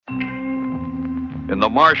In the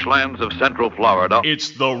marshlands of central Florida,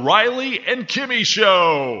 it's the Riley and Kimmy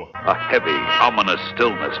Show. A heavy, ominous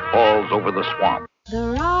stillness falls over the swamp.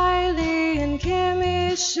 The Riley and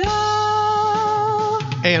Kimmy Show.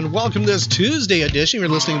 And welcome to this Tuesday edition. You're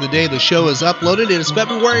listening the day the show is uploaded. It is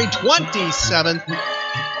February 27th,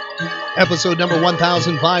 episode number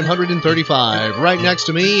 1535. Right next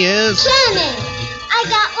to me is... Janet. I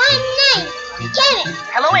got one name. Janet.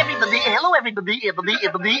 Hello, everybody. Hello, everybody. Everybody.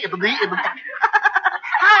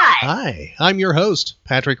 Hi, I'm your host,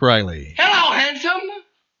 Patrick Riley. Hello, handsome.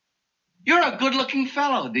 You're a good-looking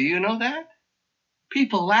fellow. Do you know that?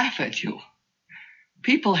 People laugh at you.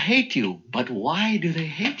 People hate you. But why do they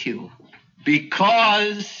hate you?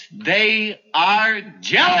 Because they are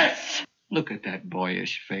jealous. Look at that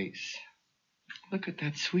boyish face. Look at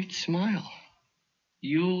that sweet smile.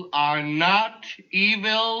 You are not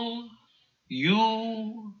evil.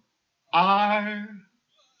 You are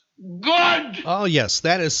good. Oh, yes,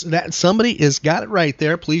 that. Somebody has got it right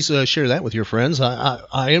there. Please share that with your friends. I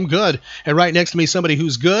am good. And right next to me, somebody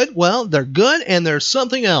who's good. Well, they're good, and there's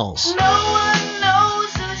something else. No one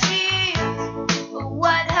knows who she is or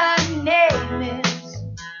what her name is.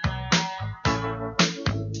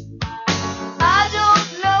 I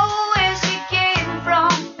don't know where she came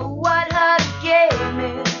from or what her game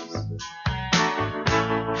is.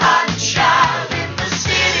 Hot child in the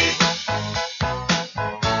city.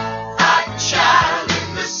 Hot child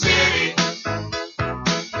in the city.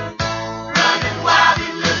 Running wild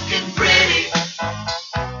and looking pretty.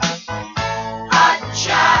 Hot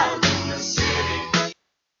child in the city.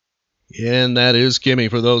 And that is Kimmy,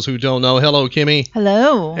 for those who don't know. Hello, Kimmy.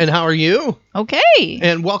 Hello. And how are you? Okay.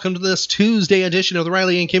 And welcome to this Tuesday edition of the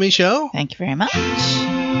Riley and Kimmy Show. Thank you very much. Tuesday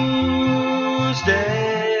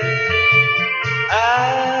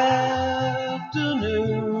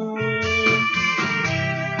afternoon,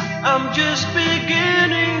 I'm just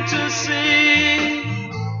beginning to see.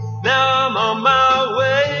 Now I'm on my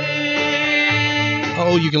way.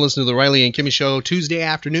 Oh, you can listen to the Riley and Kimmy Show Tuesday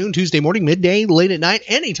afternoon, Tuesday morning, midday, late at night,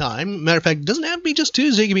 anytime. Matter of fact, it doesn't have to be just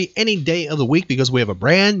Tuesday. It can be any day of the week because we have a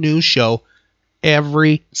brand new show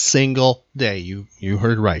every single day. You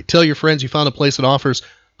heard right. Tell your friends you found a place that offers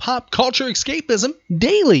pop culture escapism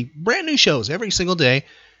daily. Brand new shows every single day.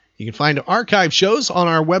 You can find archive shows on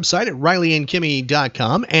our website at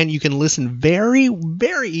rileyandkimmy.com, and you can listen very,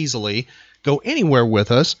 very easily. Go anywhere with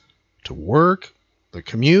us to work, the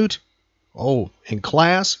commute, in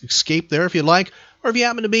class, escape there if you'd like, or if you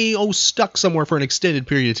happen to be, stuck somewhere for an extended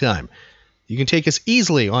period of time. You can take us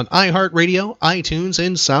easily on iHeartRadio, iTunes,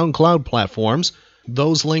 and SoundCloud platforms.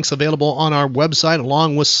 Those links available on our website,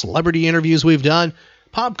 along with celebrity interviews we've done,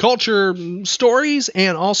 pop culture stories,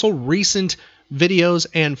 and also recent videos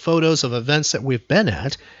and photos of events that we've been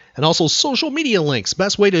at, and also social media links.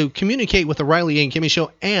 Best way to communicate with the Riley and Kimmy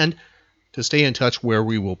Show and to stay in touch where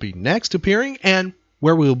we will be next appearing and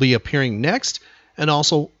where we will be appearing next, and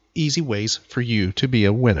also easy ways for you to be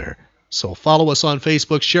a winner. So follow us on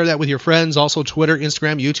Facebook, share that with your friends, also Twitter,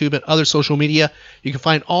 Instagram, YouTube, and other social media. You can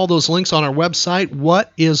find all those links on our website.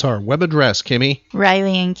 What is our web address, Kimmy?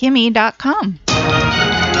 RileyandKimmy.com.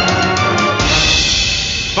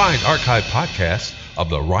 Find archive podcasts of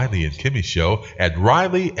The Riley and Kimmy Show at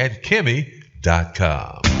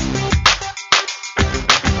RileyandKimmy.com.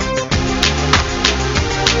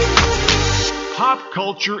 Pop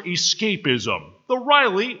culture escapism. The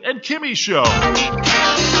Riley and Kimmy Show.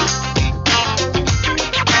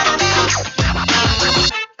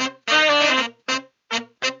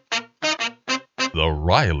 The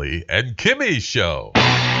Riley and Kimmy Show.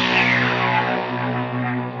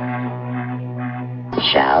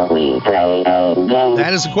 Shall we play a game?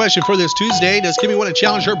 That is the question for this Tuesday. Does Kimmy want to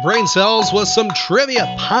challenge her brain cells with some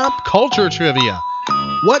trivia, pop culture trivia?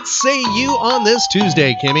 What say you on this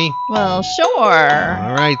Tuesday, Kimmy? Well, sure.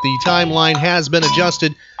 All right, the timeline has been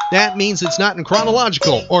adjusted. That means it's not in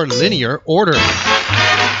chronological or linear order.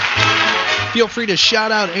 Feel free to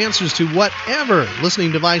shout out answers to whatever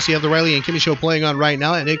listening device you have the Riley and Kimmy Show playing on right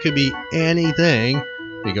now, and it could be anything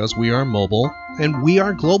because we are mobile and we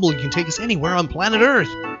are global. You can take us anywhere on planet Earth.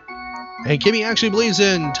 And Kimmy actually believes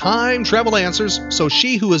in time travel answers, so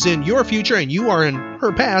she who is in your future and you are in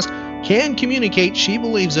her past can communicate. She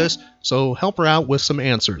believes this, so help her out with some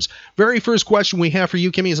answers. Very first question we have for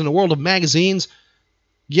you, Kimmy, is in the world of magazines.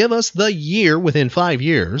 Give us the year within 5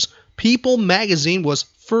 years People magazine was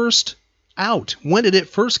first out. When did it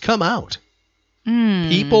first come out?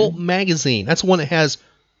 People magazine. That's the one that has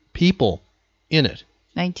people in it.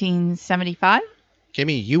 1975?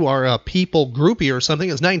 Kimmy, you are a People groupie or something.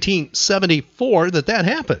 It's 1974 that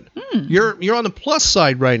happened. You're on the plus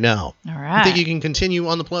side right now. All right. You think you can continue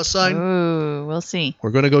on the plus side? Ooh, we'll see.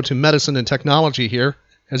 We're going to go to medicine and technology here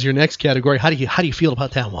as your next category. How do you feel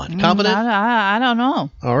about that one? Confident? I don't know.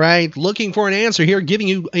 All right. Looking for an answer here, giving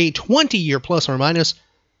you a 20-year plus or minus.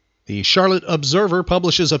 The Charlotte Observer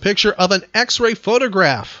publishes a picture of an X-ray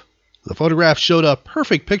photograph. The photograph showed a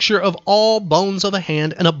perfect picture of all bones of a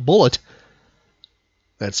hand and a bullet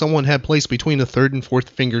that someone had placed between the third and fourth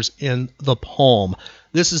fingers in the palm.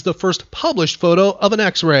 This is the first published photo of an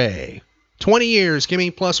X-ray. 20 years,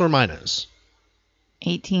 Kimmy, plus or minus?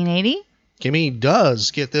 1880? Kimmy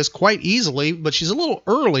does get this quite easily, but she's a little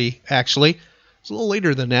early, actually. It's a little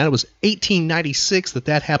later than that. It was 1896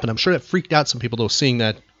 that happened. I'm sure that freaked out some people, though, seeing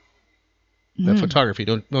that photography.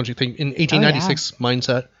 Don't you think? In 1896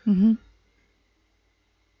 mindset. Mm-hmm.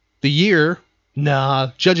 The year...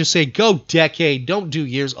 Nah, judges say go decade, don't do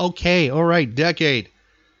years. Okay, all right, decade.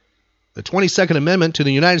 The 22nd Amendment to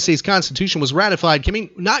the United States Constitution was ratified.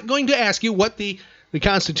 Kimmy, not going to ask you what the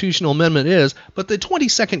constitutional amendment is, but the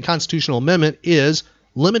 22nd Constitutional Amendment is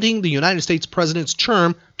limiting the United States president's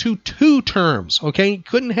term to 2 terms, okay? You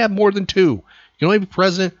couldn't have more than 2. You can only be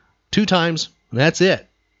president 2 times, and that's it.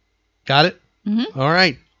 Got it? Mm-hmm. All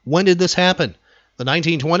right. When did this happen? The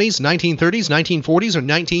 1920s, 1930s, 1940s, or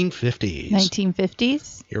 1950s?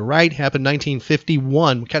 1950s. You're right. Happened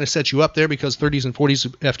 1951. We kind of set you up there because 30s and 40s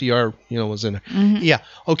FDR, was in there. Mm-hmm. Yeah.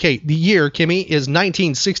 Okay. The year, Kimmy, is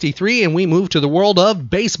 1963, and we move to the world of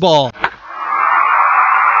baseball.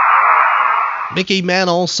 Mickey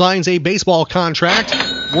Mantle signs a baseball contract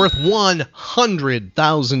worth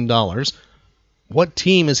 $100,000. What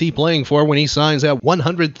team is he playing for when he signs that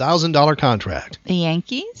 $100,000 contract? The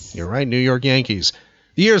Yankees? You're right, New York Yankees.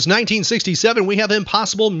 The year is 1967. We have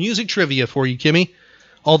impossible music trivia for you, Kimmy.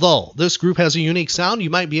 Although this group has a unique sound, you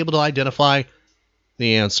might be able to identify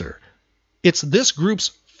the answer. It's this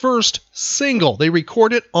group's first single. They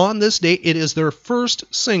record it on this date. It is their first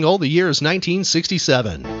single. The year is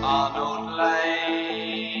 1967. Arnold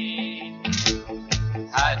Lane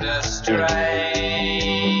had a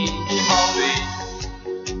strange hobby,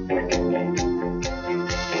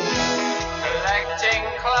 collecting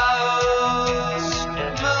clothes,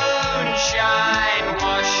 moonshine,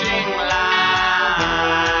 washing line.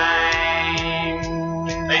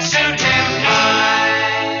 They suit him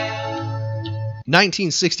fine.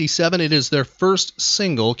 1967. It is their first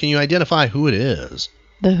single. Can you identify who it is?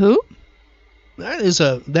 The Who? That is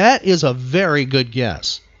a very good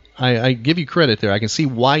guess. I give you credit there. I can see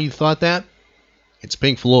why you thought that. It's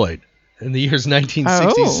Pink Floyd. In the year's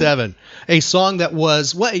 1967. Oh. A song that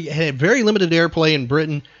had very limited airplay in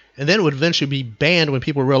Britain, and then it would eventually be banned when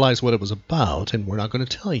people realized what it was about, and we're not going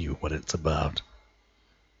to tell you what it's about.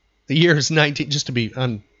 The year's just to be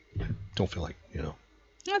don't feel like,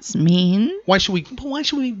 That's mean. Why should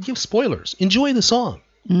we give spoilers? Enjoy the song.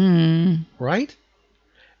 Right?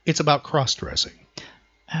 It's about cross-dressing.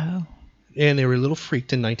 Oh. And they were a little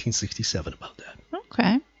freaked in 1967 about that.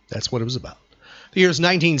 Okay. That's what it was about. The year's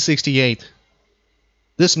 1968.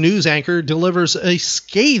 This news anchor delivers a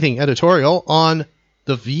scathing editorial on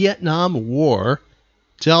the Vietnam War.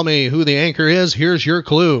 Tell me who the anchor is. Here's your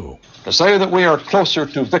clue. To say that we are closer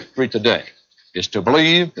to victory today is to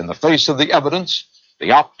believe, in the face of the evidence,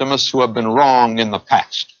 the optimists who have been wrong in the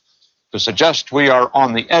past. To suggest we are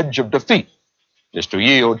on the edge of defeat is to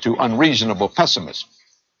yield to unreasonable pessimism.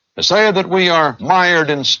 To say that we are mired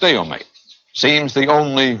in stalemate seems the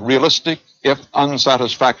only realistic, if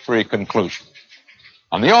unsatisfactory, conclusion.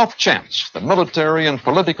 On the off chance the military and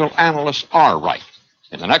political analysts are right,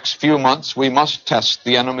 in the next few months we must test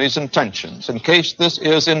the enemy's intentions in case this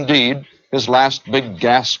is indeed his last big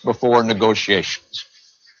gasp before negotiations.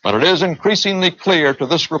 But it is increasingly clear to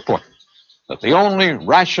this reporter that the only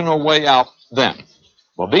rational way out then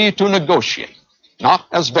will be to negotiate, not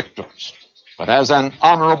as victors, but as an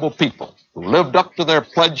honorable people who lived up to their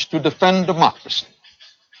pledge to defend democracy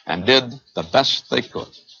and did the best they could.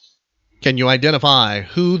 Can you identify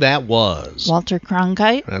who that was? Walter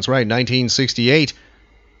Cronkite. That's right, 1968.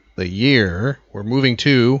 The year we're moving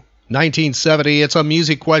to 1970. It's a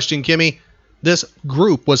music question, Kimmy. This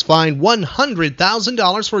group was fined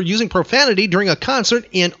 $100,000 for using profanity during a concert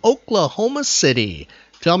in Oklahoma City.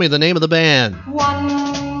 Tell me the name of the band.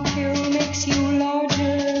 One pill makes you larger,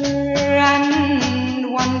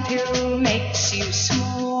 and one pill makes you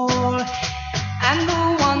small. And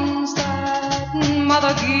the ones that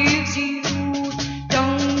mother gives you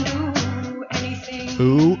don't do anything.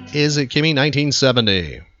 Who is it, Kimmy?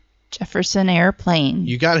 1970. Jefferson Airplane.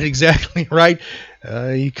 You got it exactly right.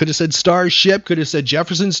 You could have said Starship, could have said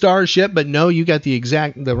Jefferson Starship, but no, you got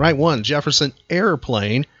the right one, Jefferson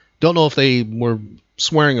Airplane. Don't know if they were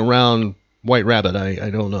swearing around White Rabbit. I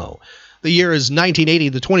don't know. The year is 1980.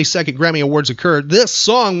 The 22nd Grammy Awards occurred. This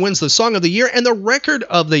song wins the Song of the Year and the Record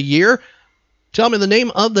of the Year. Tell me the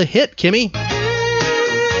name of the hit, Kimmy.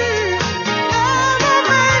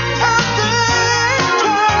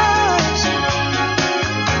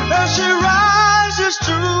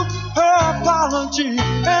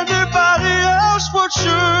 Everybody else would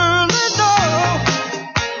surely know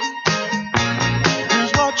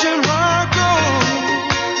who's watching her go.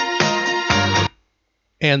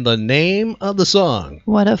 And the name of the song.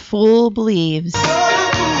 What a Fool Believes.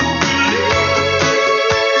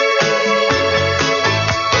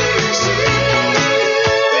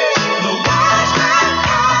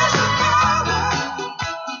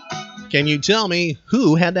 Can you tell me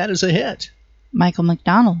who had that as a hit? Michael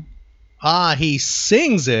McDonald. He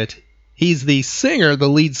sings it. He's the singer, the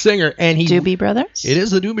lead singer, and he. Doobie Brothers. It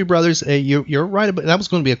is the Doobie Brothers. You're right about that. Was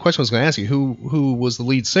going to be a question I was going to ask you. Who was the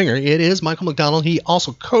lead singer? It is Michael McDonald. He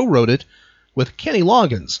also co-wrote it with Kenny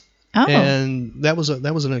Loggins. Oh. And that was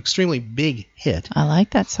an extremely big hit. I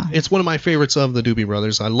like that song. It's one of my favorites of the Doobie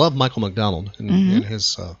Brothers. I love Michael McDonald and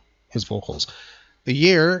his vocals. The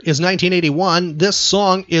year is 1981. This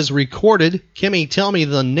song is recorded. Kimmy, tell me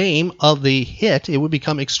the name of the hit. It would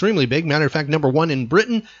become extremely big. Matter of fact, number one in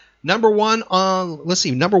Britain, number one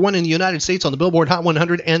in the United States on the Billboard Hot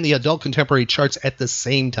 100 and the adult contemporary charts at the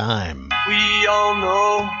same time. We all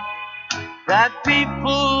know that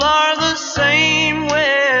people are the same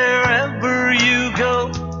wherever you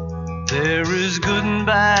go. There is good and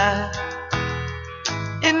bad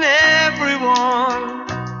in everyone.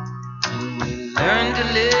 Learn to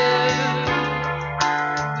live,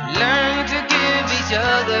 learn to give each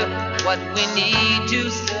other what we need to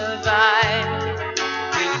survive,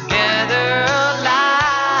 together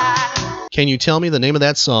alive. Can you tell me the name of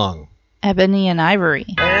that song? Ebony and Ivory.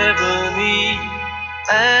 Ebony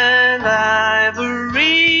and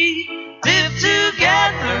Ivory live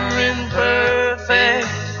together in perfect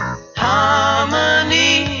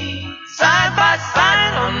harmony, side by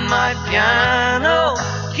side on my piano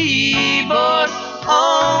keyboard.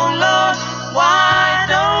 Oh Lord, why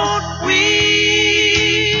don't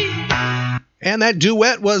we? And that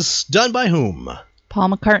duet was done by whom? Paul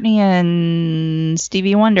McCartney and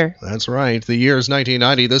Stevie Wonder. That's right. The year is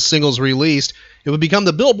 1990. This single's released. It would become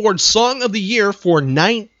the Billboard Song of the Year for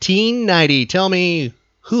 1990. Tell me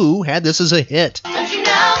who had this as a hit. Don't you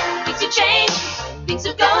know, things will change, things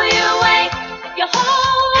will go your way. If you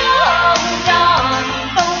hold on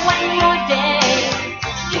for one more day,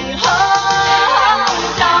 if you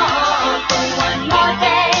hold on for one more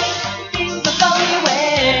day, things will go your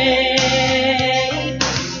way.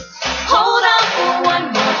 Hold on for one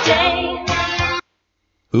more day.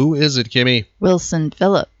 Who is it, Kimmy? Wilson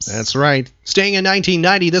Phillips. That's right. Staying in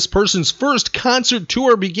 1990, this person's first concert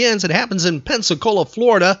tour begins. It happens in Pensacola,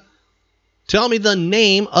 Florida. Tell me the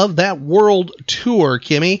name of that world tour,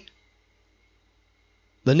 Kimmy.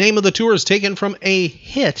 The name of the tour is taken from a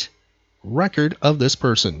hit record of this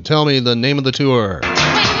person. Tell me the name of the tour.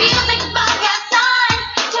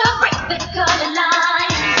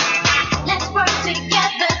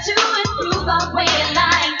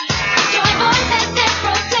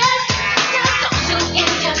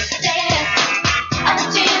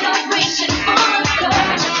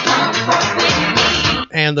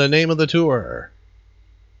 And the name of the tour.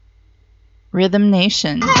 Rhythm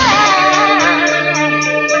Nation.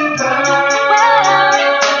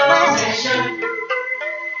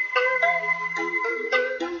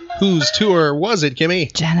 Whose tour was it,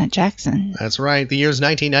 Kimmy? Janet Jackson. That's right. The year's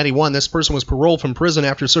 1991. This person was paroled from prison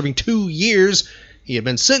after serving 2 years. He had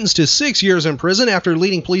been sentenced to 6 years in prison after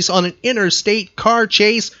leading police on an interstate car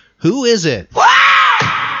chase. Who is it? Wow!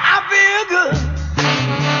 I feel good.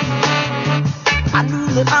 I knew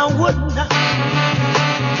that I wouldn't.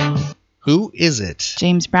 Who is it?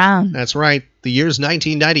 James Brown. That's right. The year's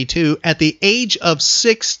 1992. At the age of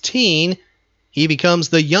 16, he becomes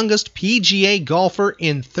the youngest PGA golfer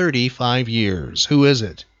in 35 years. Who is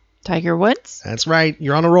it? Tiger Woods. That's right.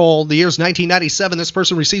 You're on a roll. The year's 1997. This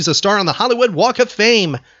person receives a star on the Hollywood Walk of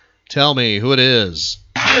Fame. Tell me who it is.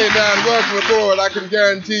 Hey, man, welcome aboard. I can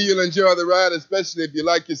guarantee you'll enjoy the ride, especially if you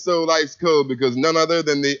like your soul ice cold, because none other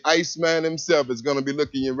than the Iceman himself is going to be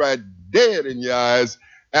looking you right dead in your eyes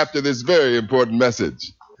after this very important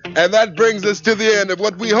message. And that brings us to the end of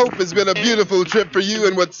what we hope has been a beautiful trip for you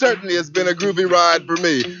and what certainly has been a groovy ride for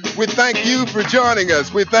me. We thank you for joining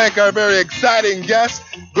us. We thank our very exciting guest,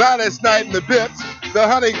 Gladys Knight in the Pips. the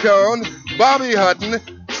Honeycomb, Bobby Hutton,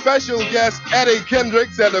 special guest Eddie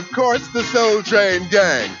Kendricks, and of course the Soul Train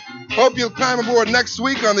Gang. Hope you'll climb aboard next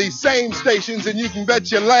week on these same stations, and you can bet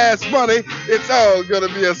your last money it's all gonna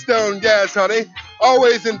be a stone gas, honey.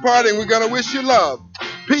 Always in parting, we're gonna wish you love,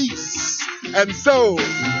 peace, and soul.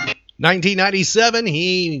 1997,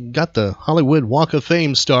 he got the Hollywood Walk of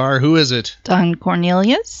Fame star. Who is it? Don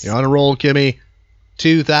Cornelius. You're on a roll, Kimmy.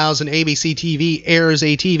 2000, ABC TV airs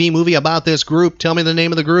a TV movie about this group. Tell me the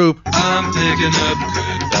name of the group. I'm picking up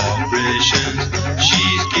good vibrations.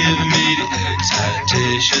 She's giving me the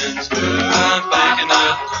excitations. I'm picking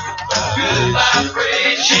up good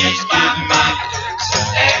vibrations. She's giving me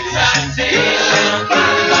excitations.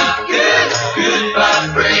 Good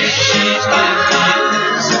vibrations. She's giving me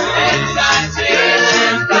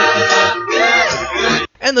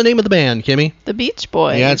And the name of the band, Kimmy? The Beach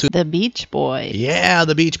Boys. Yeah, it's The Beach Boys. Yeah,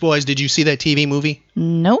 the Beach Boys. Did you see that TV movie?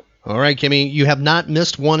 Nope. All right, Kimmy, you have not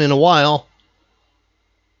missed one in a while.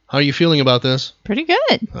 How are you feeling about this? Pretty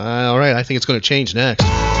good. All right, I think it's going to change next.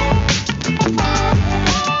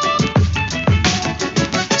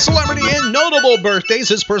 Celebrity and notable birthdays.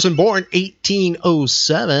 This person born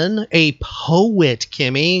 1807. A poet,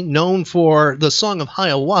 Kimmy, known for the Song of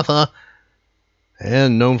Hiawatha.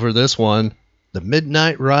 And known for this one, The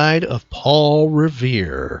Midnight Ride of Paul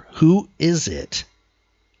Revere. Who is it?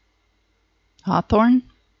 Hawthorne?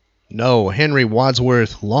 No, Henry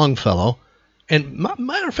Wadsworth Longfellow. And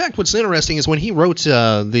matter of fact, what's interesting is when he wrote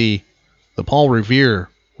the Paul Revere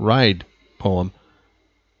Ride poem,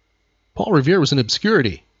 Paul Revere was in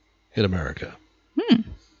obscurity in America.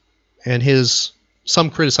 And some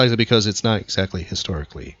criticize it because it's not exactly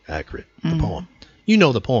historically accurate, the poem. You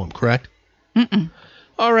know the poem, correct? Mm-mm.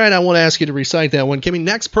 All right, I want to ask you to recite that one, Kimmy.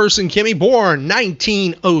 Next person, Kimmy, born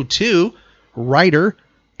 1902, writer.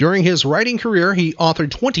 During his writing career, he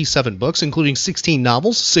authored 27 books, including 16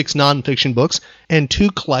 novels, 6 nonfiction books, and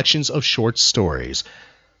 2 collections of short stories.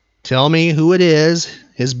 Tell me who it is.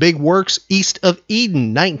 His big works, East of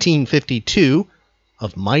Eden, 1952,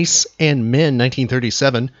 Of Mice and Men,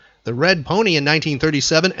 1937, The Red Pony in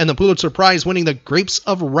 1937, and the Pulitzer Prize winning The Grapes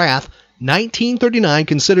of Wrath, 1939,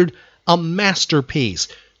 considered a masterpiece.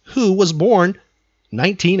 Who was born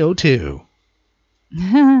 1902?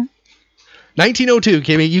 1902,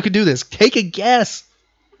 Kimmy, you could do this. Take a guess.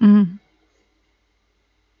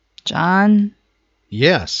 John?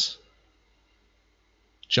 Yes.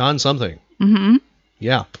 John something. Mm-hmm.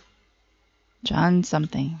 Yeah. John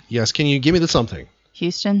something. Yes, can you give me the something?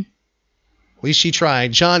 Houston? At least she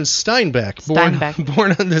tried. John Steinbeck. Steinbeck.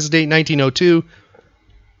 Born on this date, 1902.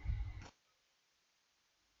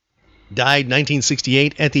 Died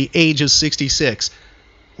 1968 at the age of 66.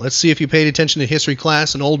 Let's see if you paid attention to history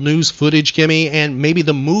class and old news footage, Kimmy, and maybe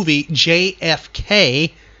the movie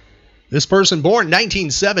JFK. This person born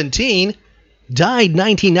 1917, died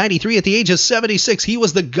 1993 at the age of 76. He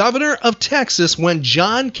was the governor of Texas when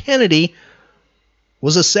John Kennedy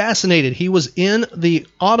was assassinated. He was in the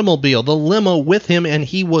automobile, the limo with him, and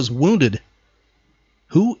he was wounded.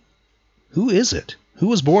 Who is it? Who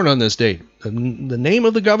was born on this date? The name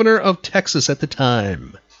of the governor of Texas at the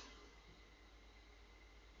time.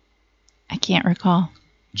 I can't recall.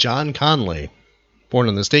 John Conley. Born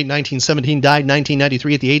on this date, 1917, died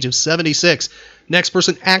 1993 at the age of 76. Next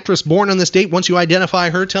person, actress born on this date. Once you identify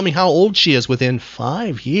her, tell me how old she is within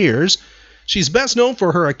 5 years. She's best known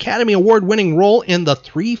for her Academy Award-winning role in The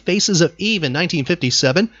Three Faces of Eve in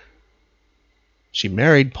 1957. She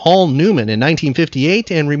married Paul Newman in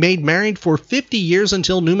 1958 and remained married for 50 years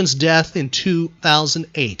until Newman's death in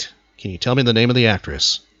 2008. Can you tell me the name of the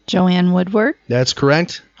actress? Joanne Woodward? That's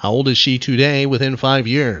correct. How old is she today within 5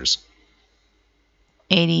 years?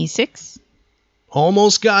 86.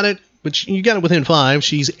 Almost got it, but you got it within 5.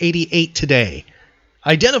 She's 88 today.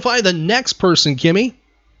 Identify the next person, Kimmy.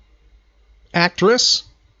 Actress,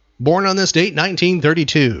 born on this date,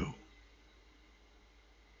 1932.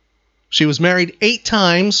 She was married 8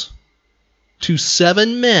 times to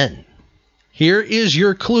 7 men. Here is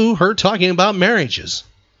your clue, her talking about marriages.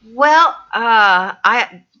 Well,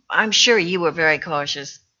 I'm sure you were very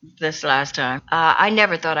cautious this last time. I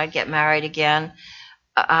never thought I'd get married again.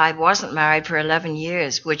 I wasn't married for 11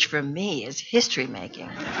 years, which for me is history making.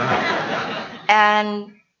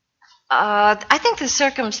 And I think the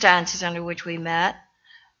circumstances under which we met,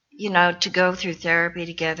 to go through therapy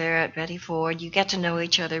together at Betty Ford, you get to know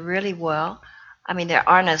each other really well. I mean, there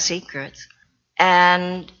are no secrets.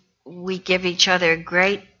 And we give each other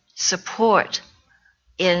great support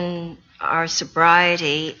in our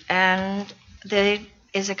sobriety, and there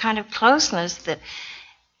is a kind of closeness that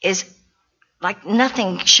is like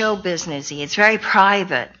nothing show businessy. It's very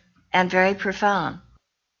private, and very profound.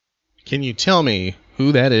 Can you tell me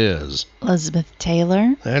who that is? Elizabeth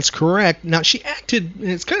Taylor. That's correct. Now, she acted,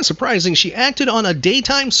 it's kind of surprising, she acted on a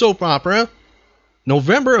daytime soap opera,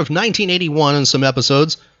 November of 1981 in some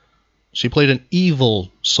episodes. She played an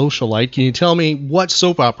evil socialite. Can you tell me what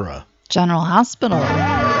soap opera? General Hospital.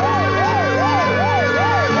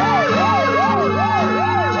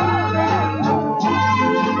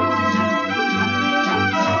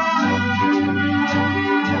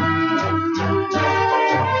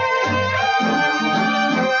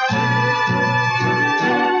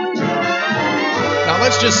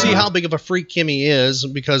 Let's just see how big of a freak Kimmy is,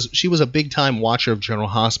 because she was a big-time watcher of General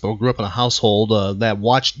Hospital, grew up in a household that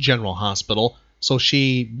watched General Hospital, so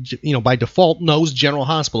she, by default knows General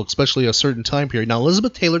Hospital, especially a certain time period. Now,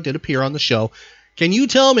 Elizabeth Taylor did appear on the show. Can you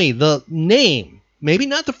tell me the name, maybe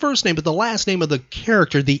not the first name, but the last name of the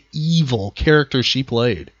character, the evil character she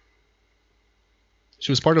played?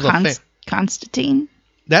 She was part of Constantine?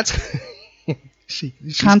 That's...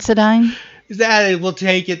 Considine? That we'll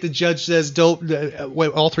take it. The judge says don't.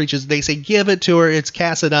 All three judges, they say give it to her. It's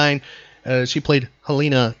Cassadine. She played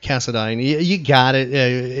Helena Cassadine. You got it.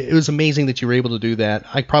 It was amazing that you were able to do that.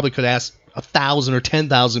 I probably could ask 1,000 or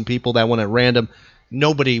 10,000 people that one at random.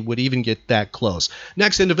 Nobody would even get that close.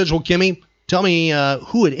 Next individual, Kimmy, tell me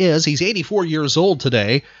who it is. He's 84 years old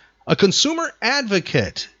today. A consumer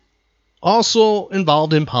advocate, also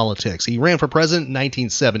involved in politics. He ran for president in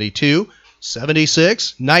 1972.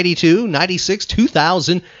 76, 92, 96,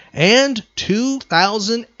 2000, and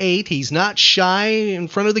 2008. He's not shy in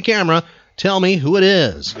front of the camera. Tell me who it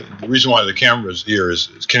is. The reason why the camera's here is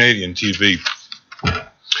Canadian TV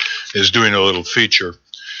is doing a little feature.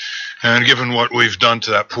 And given what we've done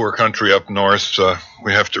to that poor country up north,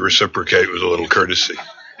 we have to reciprocate with a little courtesy.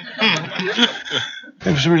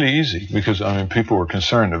 It was really easy because, people were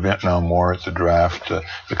concerned. The Vietnam War at the draft,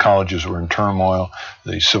 the colleges were in turmoil,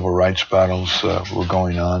 the civil rights battles were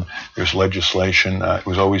going on, there's legislation, it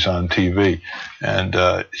was always on TV. And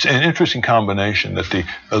it's an interesting combination that the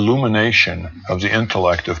illumination of the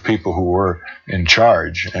intellect of people who were in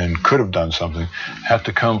charge and could have done something had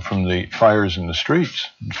to come from the fires in the streets,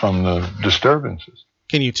 from the disturbances.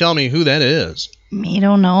 Can you tell me who that is? Me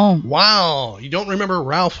don't know. Wow, you don't remember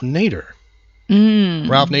Ralph Nader?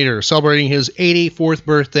 Ralph Nader celebrating his 84th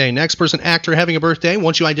birthday. Next person, actor, having a birthday.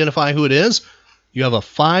 Once you identify who it is, you have a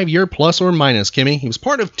 5-year plus or minus, Kimmy. He was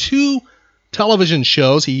part of 2 television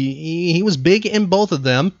shows. He was big in both of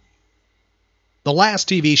them. The last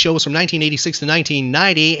TV show was from 1986 to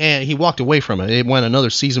 1990, and he walked away from it. It went another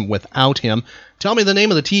season without him. Tell me the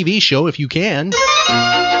name of the TV show if you can.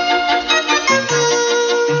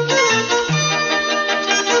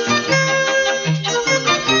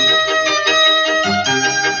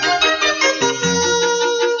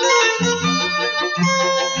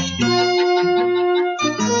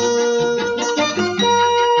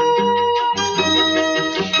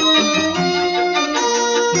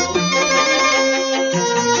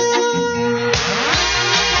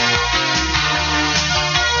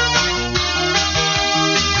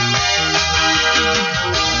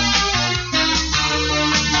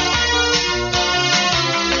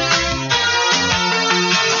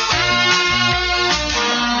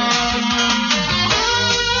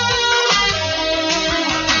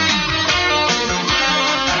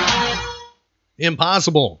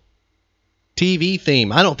 Impossible. TV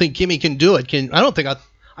theme. I don't think Kimmy can do it. I think I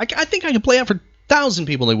can play out for 1,000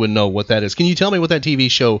 people and they wouldn't know what that is. Can you tell me what that TV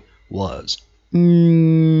show was?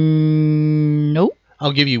 Nope.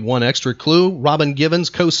 I'll give you one extra clue. Robin Givens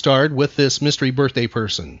co-starred with this mystery birthday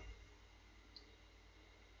person.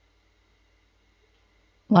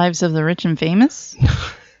 Lives of the Rich and Famous?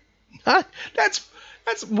 That's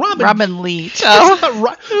Robin. Robin Leach.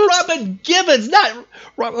 Robin Givens, not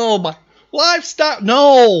oh my. Livestock?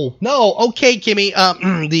 No. Okay, Kimmy.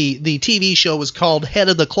 The TV show was called Head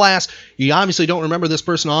of the Class. You obviously don't remember this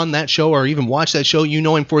person on that show or even watch that show. You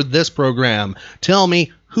know him for this program. Tell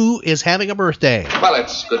me who is having a birthday. Well,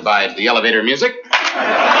 it's goodbye to the elevator music.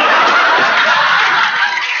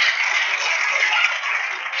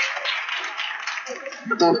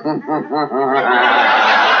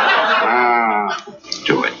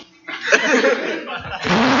 Do it.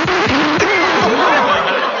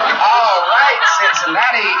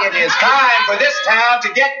 Cincinnati, it is time for this town to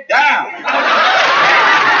get down.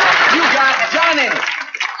 You got Johnny,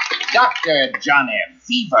 Dr. Johnny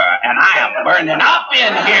Fever, and I am burning up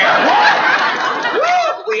in here.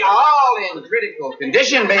 Woo! We are all in critical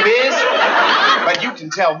condition, babies. But you can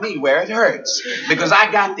tell me where it hurts, because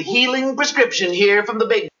I got the healing prescription here from the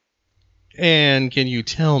big... And can you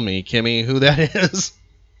tell me, Kimmy, who that is?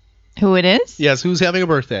 Who it is? Yes, who's having a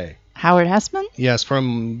birthday? Howard Hessman? Yes,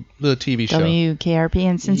 from the TV show. WKRP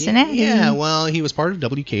in Cincinnati. Yeah, well, he was part of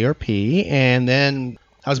WKRP, and then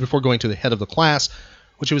that was before going to the Head of the Class,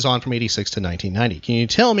 which he was on from 86 to 1990. Can you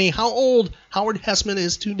tell me how old Howard Hessman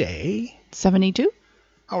is today? 72.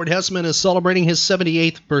 Howard Hessman is celebrating his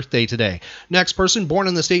 78th birthday today. Next person, born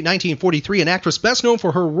in the state 1943, an actress best known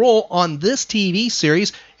for her role on this TV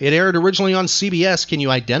series. It aired originally on CBS. Can you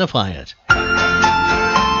identify it?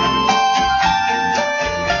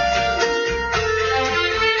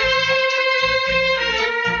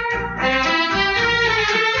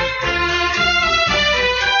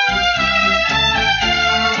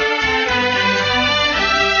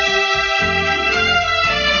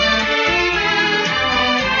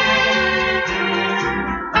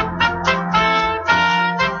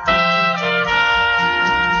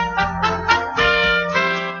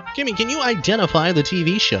 Kimmy, can you identify the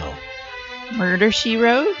TV show? Murder, She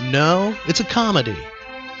Wrote? No, it's a comedy.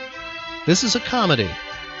 This is a comedy.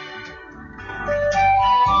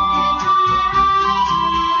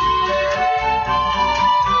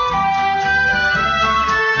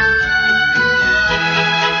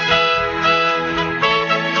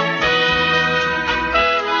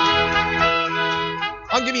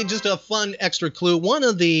 I'll give you just a fun extra clue. One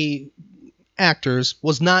of the actors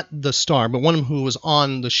was not the star, but one who was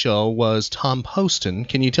on the show was Tom Poston.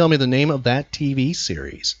 Can you tell me the name of that TV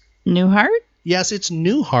series? Newhart? Yes, it's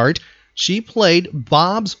Newhart. She played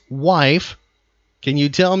Bob's wife. Can you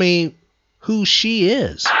tell me who she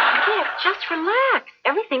is? Dick, just relax.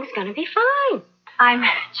 Everything's going to be fine. I'm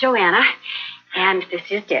Joanna, and this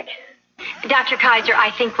is Dick. Dr. Kaiser,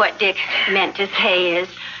 I think what Dick meant to say is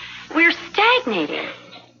we're stagnating.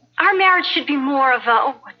 Our marriage should be more of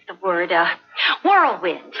a,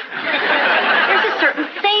 whirlwind. There's a certain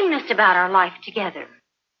sameness about our life together.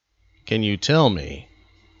 Can you tell me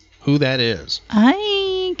who that is?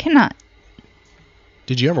 I cannot.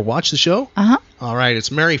 Did you ever watch the show? Uh-huh. All right,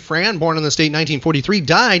 it's Mary Fran, born in the state 1943,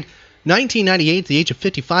 died 1998 at the age of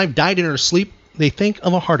 55, died in her sleep, they think,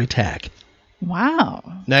 of a heart attack. Wow.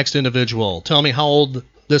 Next individual. Tell me how old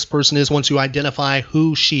this person is once you identify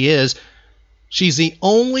who she is. She's the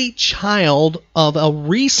only child of a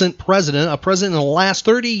recent president, a president in the last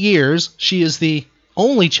 30 years. She is the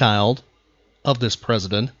only child of this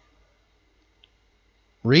president.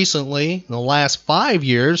 Recently, in the last 5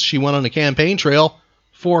 years, she went on the campaign trail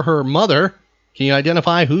for her mother. Can you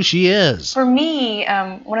identify who she is? For me,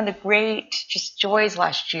 one of the great just joys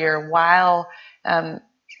last year, while kind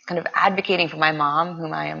of advocating for my mom,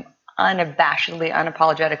 whom I am unabashedly,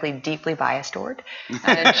 unapologetically, deeply biased toward. She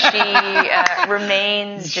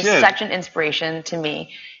remains just such an inspiration to me.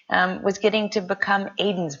 Was getting to become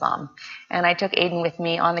Aiden's mom. And I took Aiden with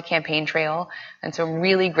me on the campaign trail. And so I'm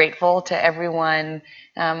really grateful to everyone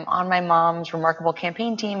on my mom's remarkable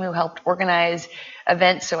campaign team who helped organize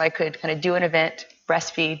events so I could kind of do an event,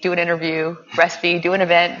 breastfeed, do an interview, breastfeed, do an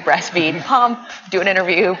event, breastfeed, pump, do an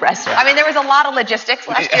interview, breastfeed. I mean, there was a lot of logistics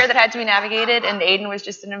last year that had to be navigated, and Aiden was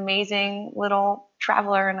just an amazing little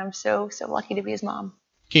traveler, and I'm so lucky to be his mom.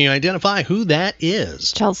 Can you identify who that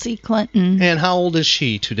is? Chelsea Clinton. And how old is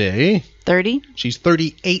she today? 30. She's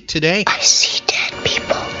 38 today. I see dead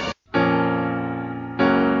people.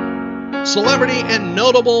 Celebrity and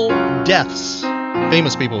notable deaths.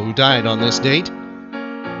 Famous people who died on this date.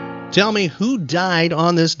 Tell me who died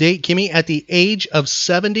on this date, Kimmy, at the age of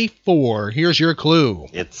 74. Here's your clue.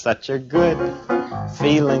 It's such a good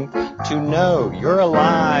feeling to know you're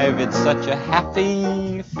alive. It's such a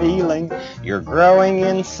happy feeling. You're growing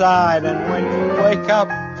inside, and when you wake up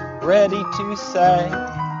ready to say,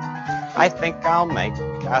 I think I'll make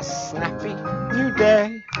a snappy new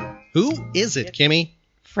day. Who is it, Kimmy?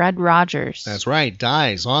 Fred Rogers. That's right.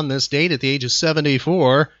 Dies on this date at the age of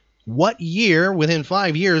 74. What year, within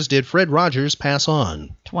 5 years, did Fred Rogers pass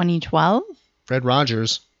on? 2012. Fred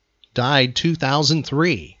Rogers died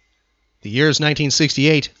 2003. The year is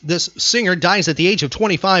 1968. This singer dies at the age of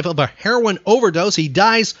 25 of a heroin overdose. He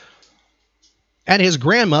dies at his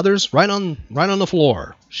grandmother's right on the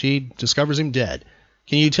floor. She discovers him dead.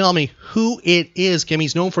 Can you tell me who it is, Kim?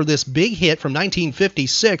 He's known for this big hit from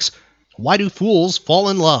 1956, Why Do Fools Fall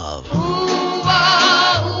in Love?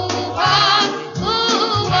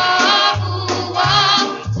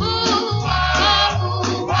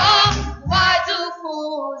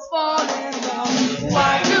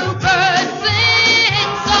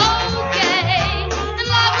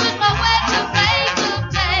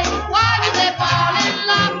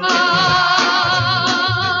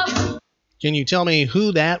 Can you tell me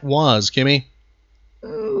who that was, Kimmy?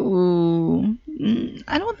 Ooh,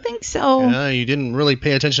 I don't think so. You didn't really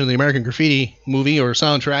pay attention to the American Graffiti movie or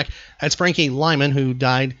soundtrack. That's Frankie Lyman, who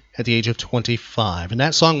died at the age of 25. And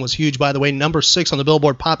that song was huge, by the way, number 6 on the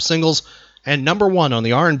Billboard Pop Singles and number 1 on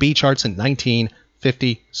the R&B charts in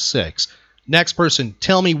 1956. Next person,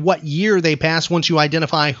 tell me what year they passed. Once you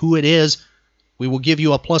identify who it is, we will give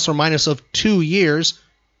you a plus or minus of 2 years.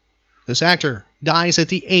 This actor dies at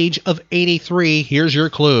the age of 83. Here's your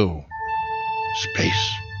clue.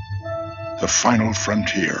 Space, the final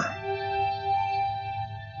frontier.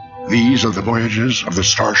 These are the voyages of the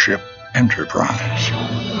starship Enterprise.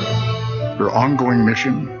 Her ongoing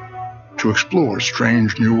mission, to explore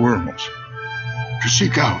strange new worlds, to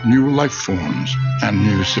seek out new life forms and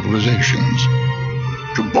new civilizations,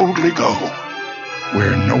 to boldly go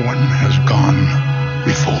where no one has gone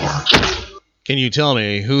before. Can you tell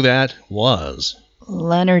me who that was?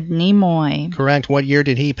 Leonard Nimoy. Correct. What year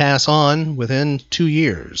did he pass on within 2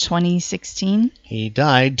 years? 2016. He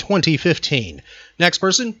died 2015. Next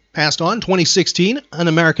person, passed on 2016. An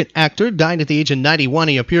American actor, died at the age of 91.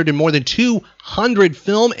 He appeared in more than 200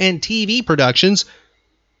 film and TV productions.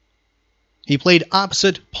 He played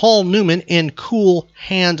opposite Paul Newman in Cool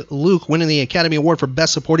Hand Luke, winning the Academy Award for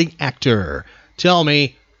Best Supporting Actor. Tell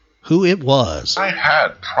me who it was. I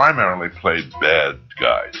had primarily played bad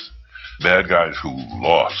guys who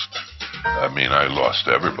lost. I mean, I lost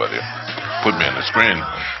everybody. Put me on the screen,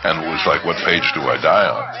 and it was like, what page do I die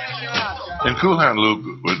on? In Cool Hand Luke,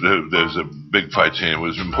 there's a big fight scene. It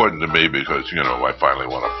was important to me because, I finally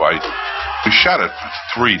want to fight. We shot it for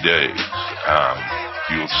 3 days.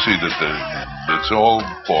 You'll see that it's all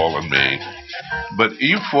fall on me. But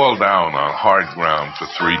you fall down on hard ground for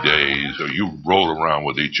 3 days, or you roll around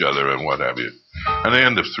with each other and what have you. At the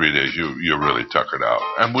end of 3 days, you're really tuckered out.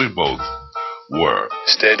 And we both were.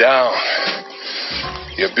 Stay down.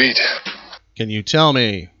 You're beat. Can you tell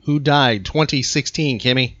me who died 2016,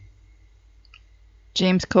 Kimmy?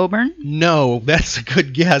 James Coburn? No, that's a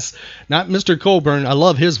good guess. Not Mr. Coburn. I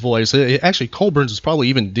love his voice. Actually, Coburn's is probably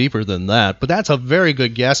even deeper than that, but that's a very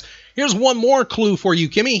good guess. Here's one more clue for you,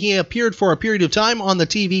 Kimmy. He appeared for a period of time on the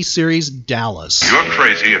TV series Dallas. You're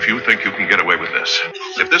crazy if you think you can get away with this.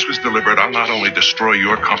 If this was deliberate, I'll not only destroy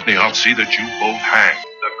your company, I'll see that you both hang.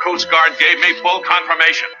 The Coast Guard gave me full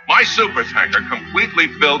confirmation. My supertanker, completely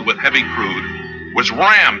filled with heavy crude, was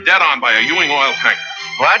rammed dead on by a Ewing oil tanker.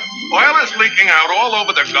 What? Oil is leaking out all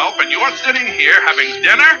over the Gulf, and you're sitting here having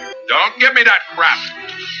dinner? Don't give me that crap.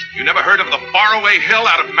 You never heard of the faraway hill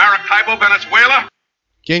out of Maracaibo, Venezuela?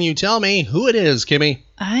 Can you tell me who it is, Kimmy?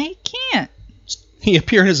 I can't. He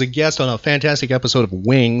appeared as a guest on a fantastic episode of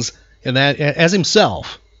Wings, and that as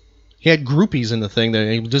himself. He had groupies in the thing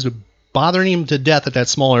that was just bothering him to death at that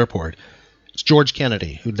small airport. It's George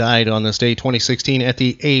Kennedy, who died on this day, 2016, at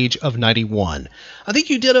the age of 91. I think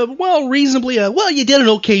you did you did an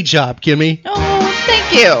okay job, Kimmy. Oh,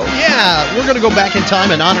 thank you. Yeah, we're going to go back in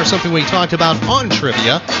time and honor something we talked about on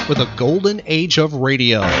trivia with the golden age of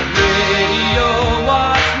radio. Radio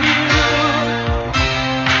was new.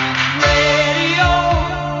 Radio,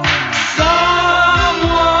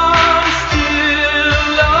 someone still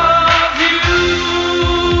loves you.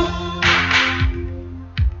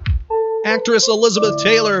 Actress Elizabeth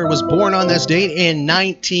Taylor was born on this date in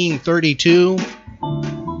 1932.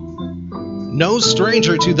 No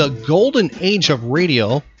stranger to the golden age of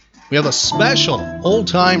radio. We have a special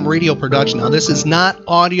old-time radio production. Now, this is not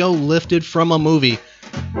audio lifted from a movie.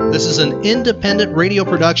 This is an independent radio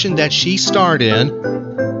production that she starred in.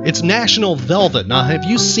 It's National Velvet. Now, have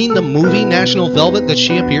you seen the movie National Velvet that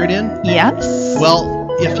she appeared in? Yes.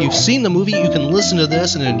 Well, if you've seen the movie, you can listen to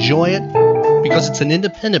this and enjoy it because it's an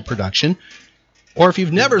independent production. Or if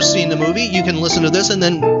you've never seen the movie, you can listen to this and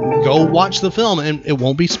then go watch the film and it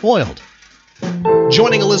won't be spoiled.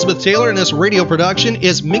 Joining Elizabeth Taylor in this radio production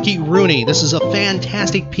is Mickey Rooney. This is a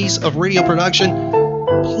fantastic piece of radio production.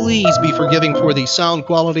 Please be forgiving for the sound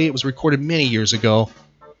quality. It was recorded many years ago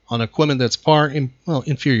on equipment that's far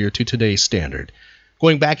inferior to today's standard.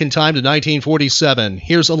 Going back in time to 1947,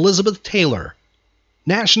 here's Elizabeth Taylor,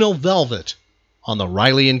 National Velvet, on the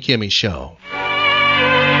Riley and Kimmy Show.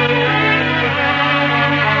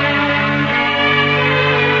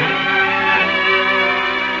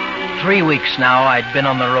 3 weeks now I'd been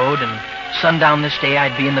on the road, and sundown this day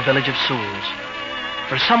I'd be in the village of Sewells.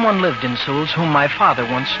 For someone lived in Sewells whom my father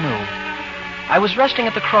once knew. I was resting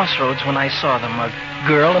at the crossroads when I saw them, a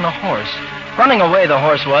girl and a horse. Running away the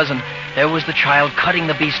horse was, and there was the child cutting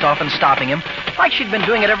the beast off and stopping him, like she'd been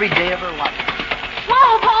doing it every day of her life.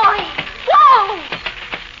 Whoa, boy! Whoa!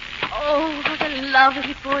 Oh, what a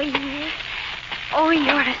lovely boy he is. Oh,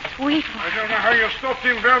 you're a sweet one. I don't know how you stopped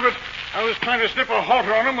him, Velvet. I was trying to slip a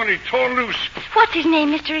halter on him when he tore loose. What's his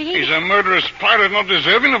name, Mr. E? He's a murderous pirate not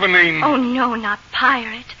deserving of a name. Oh, no, not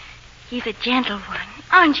pirate. He's a gentle one,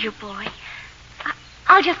 aren't you, boy?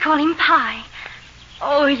 I'll just call him Pie.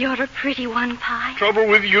 Oh, you're a pretty one, Pie. Trouble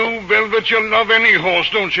with you, Velvet, you love any horse,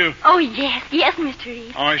 don't you? Oh, yes, Mr.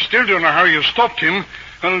 Reed. I still don't know how you stopped him.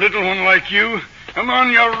 A little one like you. Come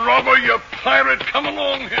on, you robber, you pirate, come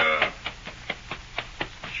along here.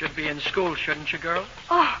 Should be in school, shouldn't you, girl?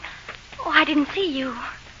 Oh, I didn't see you.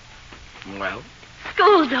 Well,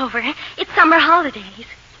 School's over. It's summer holidays.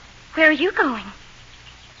 Where are you going?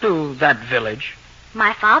 to that village.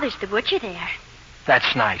 My father's the butcher there.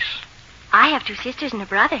 That's nice. I have 2 sisters and a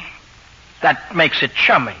brother. That makes it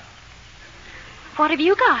chummy. What have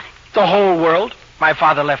you got? The whole world. My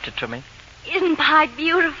father left it to me. Isn't Pie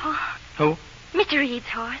beautiful? Who? Mr. Reed's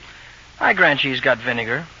horse. I grant you he's got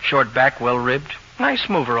vinegar. Short back, well-ribbed. Nice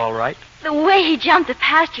mover, all right. The way he jumped the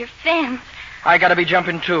pasture fence. I gotta be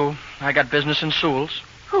jumping, too. I got business in Sewell's.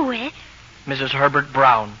 Who with? Mrs. Herbert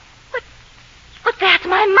Brown. But that's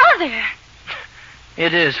my mother.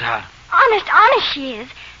 It is, huh? Honest she is.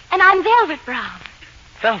 And I'm Velvet Brown.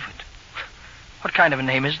 Velvet? What kind of a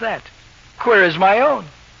name is that? Queer as my own.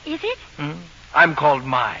 Is it? I'm called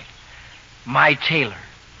My Taylor.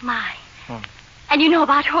 My. And you know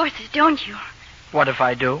about horses, don't you? What if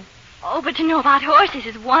I do? Oh, but to know about horses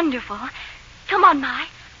is wonderful. Come on, My.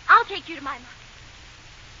 I'll take you to my mother.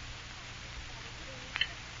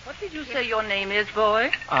 What did you say your name is,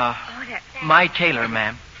 boy? My Taylor,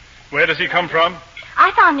 ma'am. Where does he come from?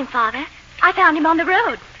 I found him, Father. I found him on the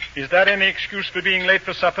road. Is that any excuse for being late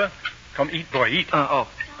for supper? Come eat, boy, eat.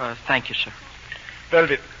 Thank you, sir.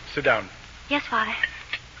 Velvet, sit down. Yes, Father.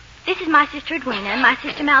 This is my sister Edwina and my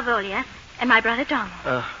sister Malvolia and my brother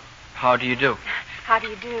Donald. How do you do? How do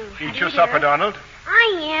you do? Eat your supper, Donald.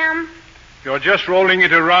 I am. You're just rolling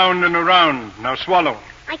it around and around. Now swallow.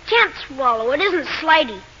 I can't swallow. It isn't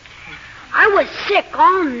Slidey. I was sick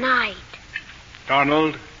all night.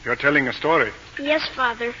 Donald, you're telling a story. Yes,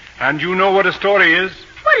 Father. And you know what a story is?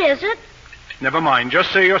 What is it? Never mind.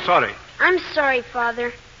 Just say you're sorry. I'm sorry,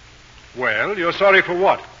 Father. Well, you're sorry for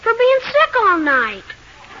what? For being sick all night.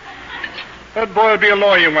 That boy will be a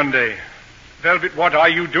lawyer one day. Velvet, what are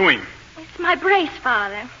you doing? It's my brace,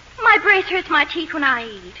 Father. My brace hurts my teeth when I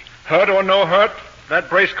eat. Hurt or no hurt, that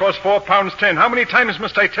brace costs £4.10. How many times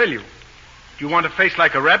must I tell you? Do you want a face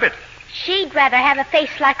like a rabbit? She'd rather have a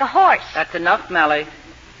face like a horse. That's enough, Mally.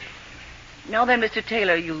 Now then, Mr.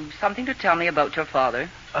 Taylor, you've something to tell me about your father.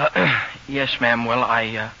 Yes, ma'am. Well,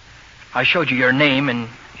 I showed you your name in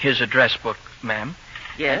his address book, ma'am.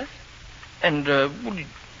 Yes? And,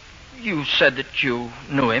 you said that you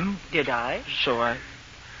knew him. Did I? So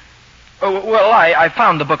I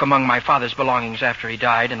found the book among my father's belongings after he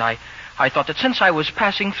died, and I thought that since I was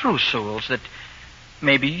passing through Sewell's, that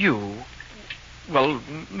maybe you... Well,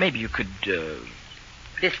 maybe you could,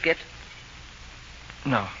 Biscuit?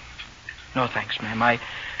 No, thanks, ma'am. I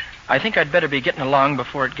think I'd better be getting along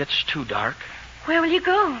before it gets too dark. Where will you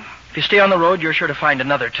go? If you stay on the road, you're sure to find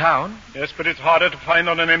another town. Yes, but it's harder to find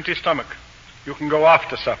on an empty stomach. You can go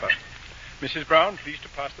after supper. Mrs. Brown, please to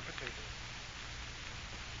pass the potatoes.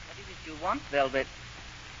 What is it you want, Velvet?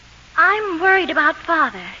 I'm worried about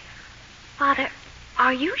Father. Father,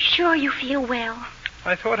 are you sure you feel well?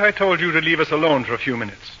 I thought I told you to leave us alone for a few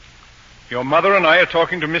minutes. Your mother and I are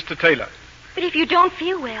talking to Mr. Taylor. But if you don't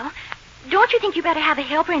feel well, don't you think you better have a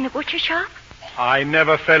helper in the butcher shop? I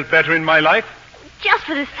never felt better in my life. Just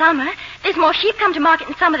for the summer. There's more sheep come to market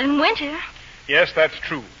in summer than winter. Yes, that's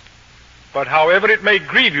true. But however it may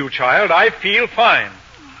grieve you, child, I feel fine.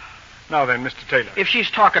 Now then, Mr. Taylor. If she's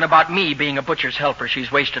talking about me being a butcher's helper,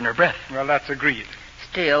 she's wasting her breath. Well, that's agreed.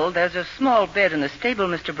 Still, there's a small bed in the stable,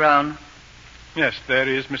 Mr. Brown. Yes, there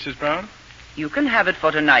is, Mrs. Brown. You can have it for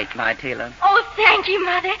tonight, my Taylor. Oh, thank you,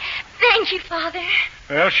 Mother. Thank you, Father.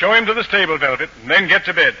 Well, show him to the stable, Velvet, and then get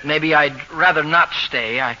to bed. Maybe I'd rather not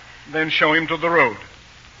stay. Then show him to the road.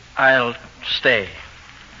 I'll stay.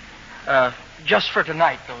 Just for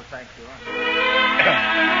tonight, though, thank you.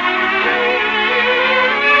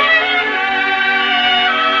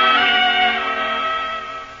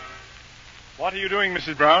 What are you doing,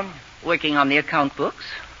 Mrs. Brown? Working on the account books.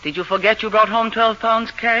 Did you forget you brought home 12 pounds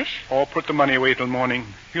cash? Oh, put the money away till morning.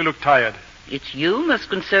 You look tired. It's you must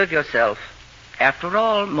conserve yourself. After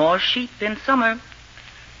all, more sheep in summer.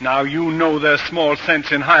 Now you know there's small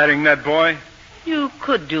sense in hiring that boy. You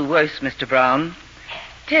could do worse, Mr. Brown.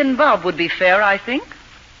 10 bob would be fair, I think.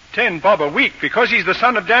 10 bob a week because he's the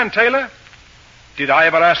son of Dan Taylor? Did I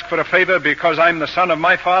ever ask for a favor because I'm the son of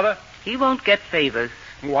my father? He won't get favors.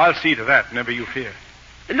 Oh, I'll see to that, never you fear.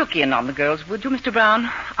 Look in on the girls, would you, Mr. Brown?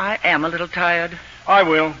 I am a little tired. I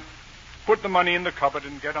will. Put the money in the cupboard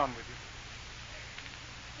and get on with you.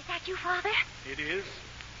 Is that you, Father? It is.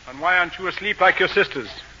 And why aren't you asleep like your sisters?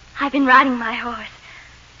 I've been riding my horse.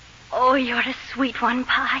 Oh, you're a sweet one,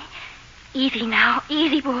 Pie. Easy now.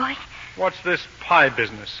 Easy, boy. What's this Pie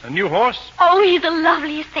business? A new horse? Oh, he's the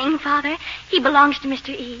loveliest thing, Father. He belongs to Mr.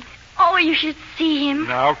 Eads. Oh, you should see him.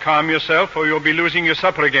 Now, calm yourself, or you'll be losing your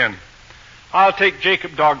supper again. I'll take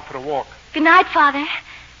Jacob Dog for a walk. Good night, Father.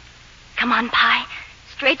 Come on, Pie.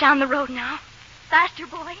 Straight down the road now. Faster,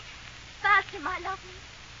 boy. Faster, my lovely.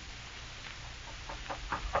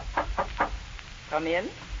 Come in.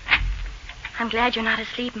 I'm glad you're not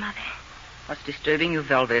asleep, Mother. What's disturbing you,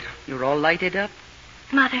 Velvet? You're all lighted up.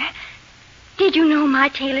 Mother, did you know my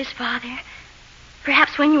tailor's father?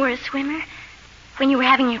 Perhaps when you were a swimmer? When you were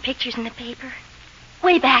having your pictures in the paper?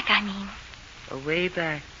 Way back, I mean. Way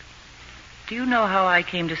back. Do you know how I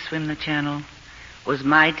came to swim the channel? Was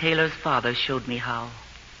my tailor's father showed me how.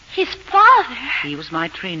 His father? He was my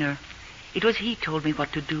trainer. It was he told me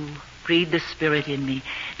what to do. Breathed the spirit in me.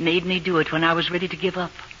 Made me do it when I was ready to give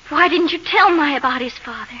up. Why didn't you tell my about his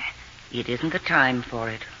father? It isn't the time for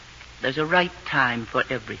it. There's a right time for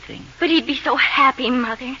everything. But he'd be so happy,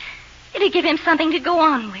 Mother. It'd give him something to go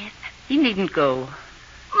on with. He needn't go.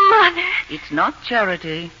 Mother. It's not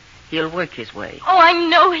charity. He'll work his way. Oh, I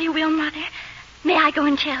know he will, Mother. May I go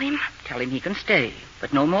and tell him? Tell him he can stay,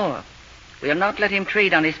 but no more. We'll not let him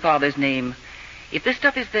trade on his father's name. If this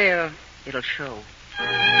stuff is there, it'll show.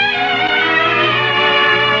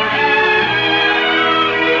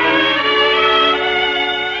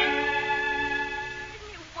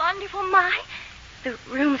 Wonderful, My. The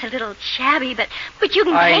room's a little shabby, but you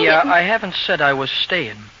can paint it. I haven't said I was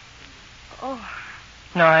staying. Oh,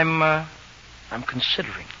 No, I'm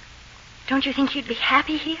considering. don't you think you'd be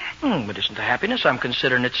happy here? It isn't the happiness I'm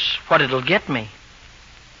considering. It's what it'll get me.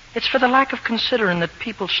 It's for the lack of considering that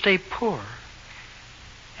people stay poor.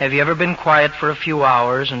 Have you ever been quiet for a few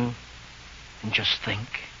hours and just think?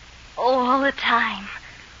 Oh, all the time.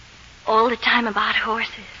 All the time about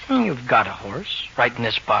horses. You've got a horse right in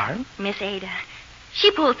this barn. Miss Ada. She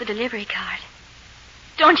pulls the delivery cart.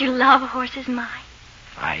 Don't you love horses, My?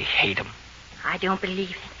 I hate 'em. I don't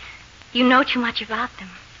believe it. You know too much about them.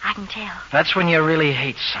 I can tell. That's when you really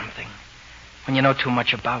hate something. When you know too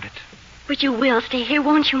much about it. But you will stay here,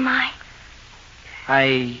 won't you, My?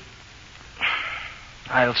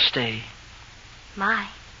 I'll stay. My,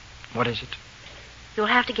 What is it? you'll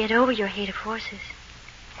have to get over your hate of horses.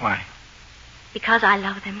 Why? Because I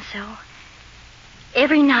love them so.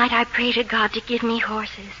 Every night I pray to God to give me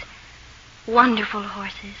horses. Wonderful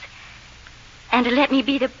horses. And to let me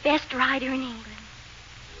be the best rider in England.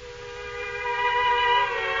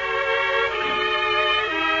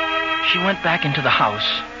 She went back into the house.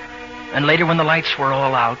 And later when the lights were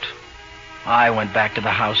all out, I went back to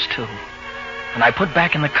the house too. And I put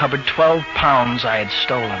back in the cupboard 12 pounds I had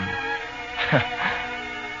stolen.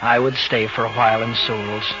 I would stay for a while in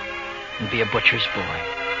Sewell's and be a butcher's boy.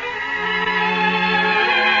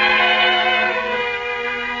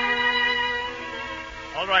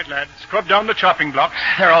 All right, lad. Scrub down the chopping blocks.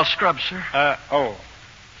 They're all scrubbed, sir.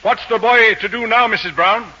 What's the boy to do now, Mrs.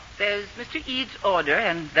 Brown? There's Mr. Eads' order,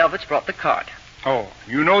 and Velvet's brought the cart. Oh,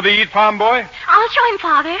 you know the Ead farm boy? I'll show him,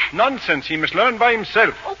 Father. Nonsense. He must learn by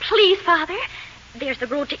himself. Oh, please, Father. There's the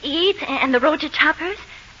road to Eads and the road to Tupper's.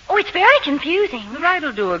 Oh, it's very confusing. The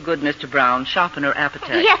ride'll do her good, Mr. Brown. Sharpen her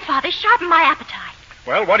appetite. Yes, Father. Sharpen my appetite.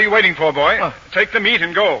 Well, what are you waiting for, boy? Take the meat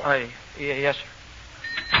and go. Yes, sir.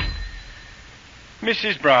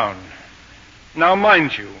 Mrs. Brown, now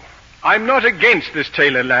mind you, I'm not against this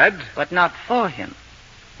tailor lad. But not for him.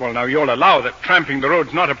 Well, now you'll allow that tramping the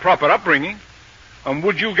road's not a proper upbringing. And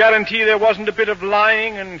would you guarantee there wasn't a bit of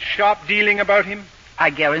lying and sharp dealing about him?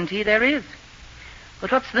 I guarantee there is.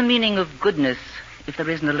 But what's the meaning of goodness if there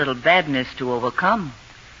isn't a little badness to overcome?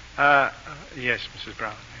 Yes, Mrs.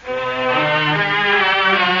 Brown.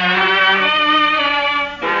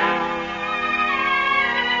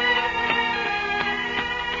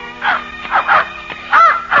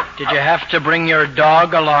 Did you have to bring your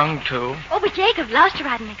dog along, too? Oh, but Jacob loves to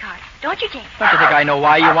ride in the cart. Don't you, Jacob? Don't you think I know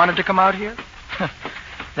why you wanted to come out here?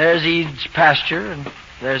 There's Ead's pasture, and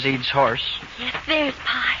there's Ead's horse. Yes, there's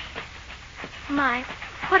Pie. My,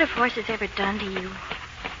 what have horses ever done to you?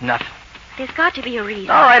 Nothing. There's got to be a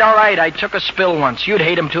reason. All right. I took a spill once. You'd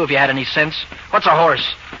hate him, too, if you had any sense. What's a horse?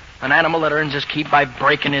 An animal that earns his keep by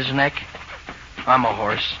breaking his neck? I'm a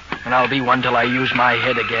horse, and I'll be one till I use my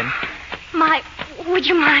head again. My, would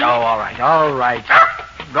you mind? Oh, all right.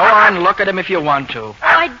 Go on, look at him if you want to. Oh,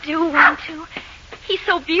 I do want to. He's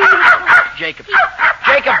so beautiful. Jacob,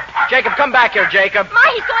 come back here, Jacob.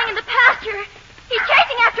 He's going in the pasture. He's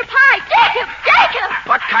chasing after Pie. Jacob!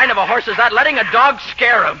 What kind of a horse is that? Letting a dog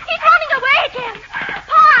scare him. He's running away again.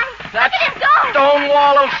 Pie! That Let him go! stone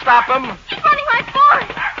wall will stop him. He's running right for us.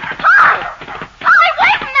 Paul! Paul,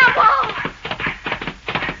 away from that wall!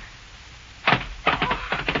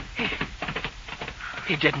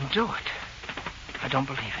 He didn't do it. I don't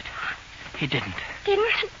believe it. He didn't.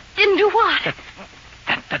 Didn't do what?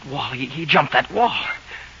 That wall. He jumped that wall.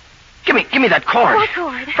 Give me that cord. What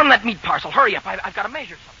cord? From that meat parcel. Hurry up. I've got to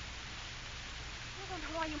measure something. I don't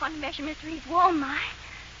know why you want to measure Mr. Reed's wall, my.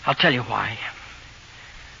 I'll tell you why.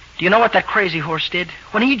 Do you know what that crazy horse did?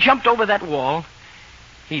 When he jumped over that wall,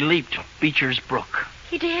 he leaped Beecher's Brook.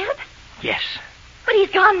 He did? Yes. But he's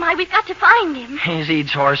gone, my. We've got to find him. He's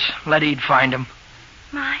Ede's horse. Let Ede find him.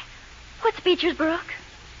 My. What's Beecher's Brook?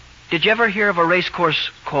 Did you ever hear of a race course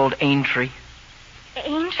called Aintree?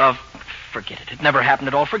 Aintree? Forget it. It never happened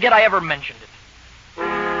at all. Forget I ever mentioned it.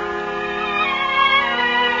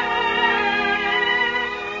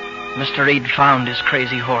 Mr. Ede found his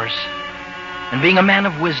crazy horse. And being a man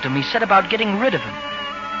of wisdom, he set about getting rid of him.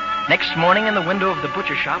 Next morning, in the window of the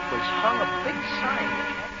butcher shop was hung a big sign.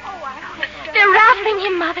 They're raffling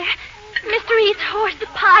him, Mother. Mr. Ede's horse, the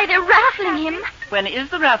pie, they're raffling him. When is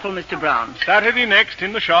the raffle, Mr. Brown? Saturday next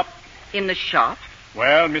in the shop. In the shop?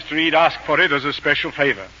 Well, Mr. Ede asked for it as a special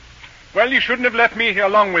favor. Well, you shouldn't have left me here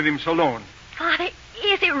along with him so lone. Father,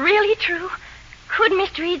 is it really true? Could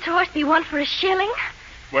Mr. Ede's horse be won for a shilling?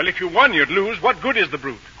 Well, if you won, you'd lose. What good is the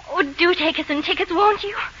brute? Oh, do take us some tickets, won't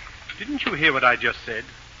you? Didn't you hear what I just said?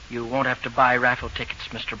 You won't have to buy raffle tickets,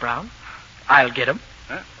 Mr. Brown. I'll get them.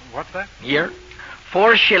 What's that? Here.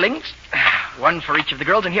 4 shillings. 1 for each of the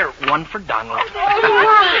girls, and here, 1 for Donald.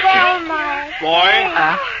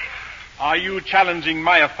 Boy, are you challenging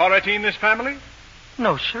my authority in this family?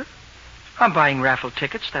 No, sir. I'm buying raffle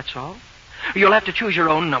tickets, that's all. You'll have to choose your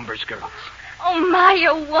own numbers, girls. Oh, my,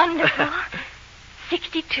 you're wonderful.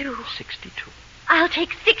 62. 62. I'll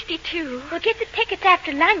take 62. We'll get the tickets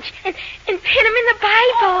after lunch and pin them in the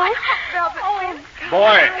Bible.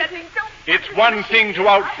 Boy, it's one thing to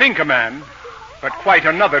outthink a man, but quite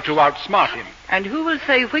another to outsmart him. And who will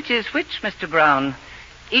say which is which, Mr. Brown?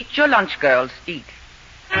 Eat your lunch, girls. Eat.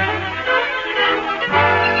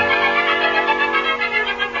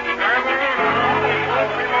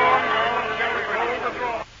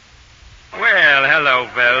 Well, hello,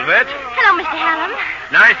 Velvet. Hello, Mr. Hallam.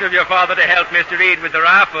 Nice of your father to help Mr. Ede with the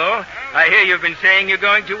raffle. I hear you've been saying you're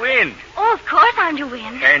going to win. Oh, of course I'm to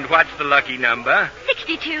win. And what's the lucky number?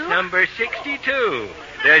 62. Number 62.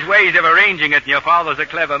 There's ways of arranging it, and your father's a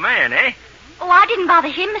clever man, eh? Oh, I didn't bother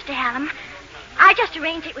him, Mr. Hallam. I just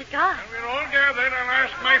arranged it with God. We're all gathered. I'll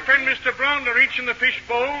ask my friend Mr. Brown to reach in the fish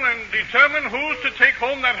bowl and determine who's to take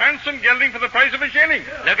home that handsome gelding for the price of a shilling.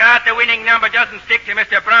 Look out the winning number doesn't stick to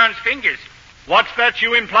Mr. Brown's fingers. What's that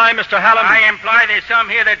you imply, Mr. Hallam? I imply there's some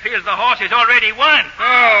here that feels the horse is already won.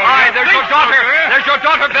 Aye, there's your daughter. There's your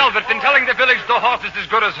daughter, Velvet, been telling the village the horse is as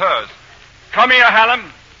good as hers. Come here,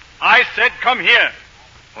 Hallam. I said come here.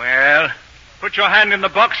 Well? Put your hand in the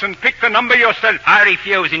box and pick the number yourself. I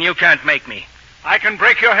refuse, and you can't make me. I can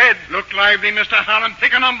break your head. Look lively, Mr. Hallam.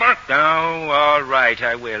 Pick a number. Oh, all right,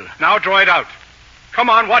 I will. Now draw it out. Come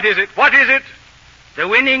on, what is it? What is it? The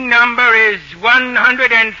winning number is 113.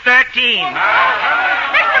 Mr.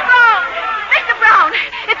 Brown! Mr. Brown!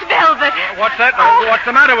 It's Velvet. What's that? Oh. What's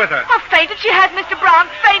the matter with her? Oh, fainted. She has, Mr. Brown.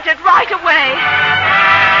 Fainted right away.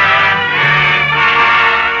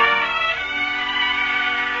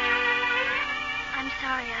 I'm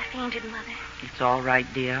sorry I fainted, Mother. It's all right,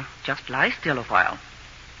 dear. Just lie still a while.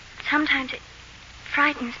 Sometimes it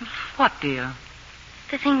frightens me. What, dear?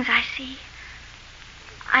 The things I see.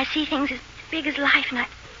 I see things as big as life, and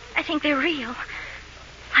I think they're real.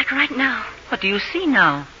 Like right now. What do you see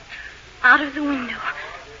now? Out of the window.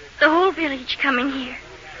 The whole village coming here.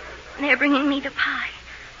 And they're bringing me the pie.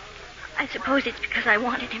 I suppose it's because I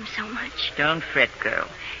wanted him so much. Don't fret, girl.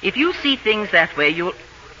 If you see things that way, you'll...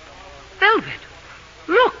 Velvet,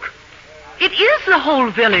 look. It is the whole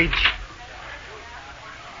village.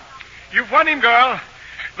 You've won him, girl.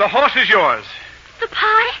 The horse is yours. The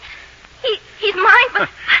pie? He's mine, but...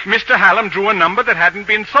 Mr. Hallam drew a number that hadn't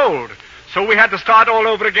been sold. So we had to start all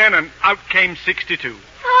over again, and out came 62.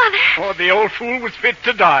 Father! Oh, the old fool was fit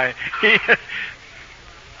to die.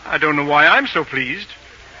 I don't know why I'm so pleased.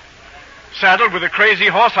 Saddled with a crazy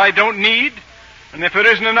horse I don't need, and if there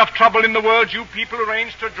isn't enough trouble in the world, you people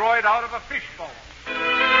arrange to draw it out of a fishbowl.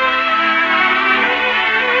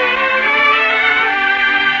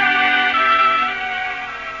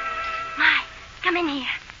 My, come in here.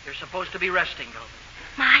 You're supposed to be resting, Velvet.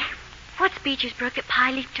 My, what's Beecher's Brook that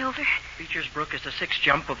Pie leaped over? Beecher's Brook is the 6th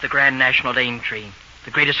jump of the Grand National Aintree,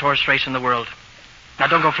 the greatest horse race in the world. Now,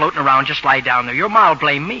 don't go floating around. Just lie down there. Your ma'll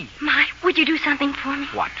blame me. My, would you do something for me?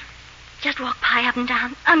 What? Just walk Pie up and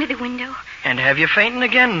down under the window. And have you fainting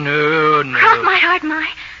again? No, no. Cross my heart, my.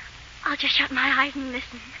 I'll just shut my eyes and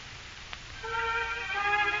listen.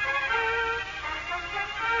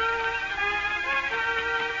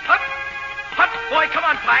 Hup! Hup! Boy, come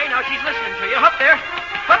on, Pie. Now she's listening to you. Hup there.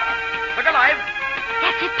 Hup! Look alive.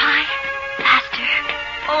 That's it, Pie. Faster.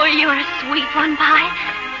 Oh, you're a sweet one, Pie.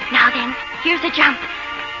 Now then, here's a jump.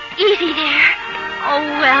 Easy there. Oh,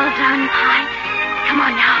 well done, Pie. Come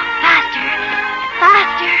on now. Faster.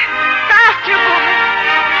 Faster. Faster, boy.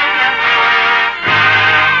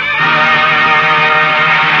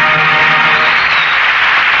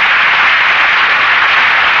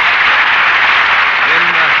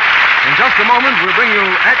 In just a moment, we'll bring you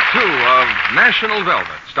Act 2 of National Velvet,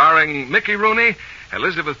 starring Mickey Rooney,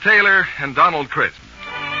 Elizabeth Taylor, and Donald Crisp.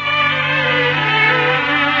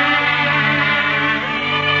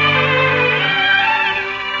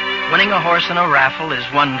 Winning a horse in a raffle is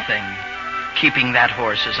one thing. Keeping that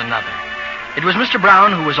horse is another. It was Mr.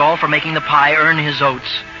 Brown who was all for making the Pie earn his oats,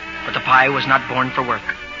 but the Pie was not born for work.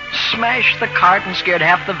 Smashed the cart and scared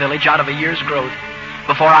half the village out of a year's growth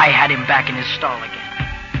before I had him back in his stall again.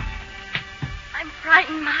 I'm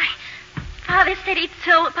frightened, my. Father said he'd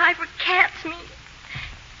sell the pie for cat's meat.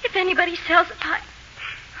 If anybody sells the pie,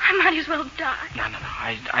 I might as well die. No.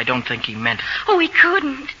 I don't think he meant it. Oh, he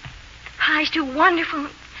couldn't. The pie's too wonderful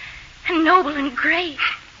and noble and great.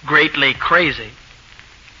 Greatly crazy.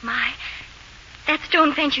 My, that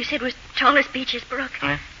stone fence you said was tall as Beech's Brook.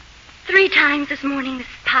 Eh? 3 times this morning this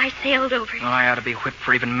pie sailed over it. Oh, I ought to be whipped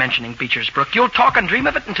for even mentioning Beecher's Brook. You'll talk and dream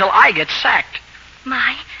of it until I get sacked.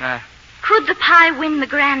 My, could the pie win the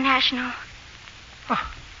Grand National?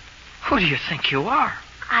 Oh, who do you think you are?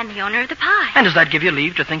 I'm the owner of the pie. And does that give you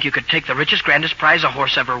leave to think you could take the richest, grandest prize a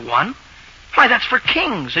horse ever won? Why, that's for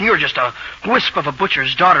kings, and you're just a wisp of a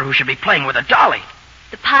butcher's daughter who should be playing with a dolly.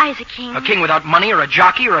 The pie's a king. A king without money or a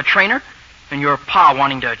jockey or a trainer? And your pa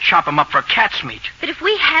wanting to chop him up for cat's meat. But if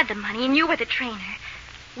we had the money and you were the trainer,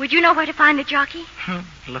 would you know where to find the jockey?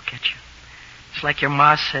 Look at you. It's like your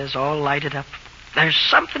ma says, all lighted up. There's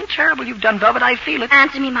something terrible you've done, Velvet. I feel it.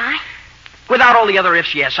 Answer me, my. Without all the other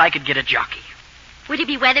ifs, yes, I could get a jockey. Would it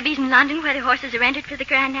be Weatherby's in London where the horses are entered for the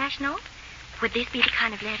Grand National? Would this be the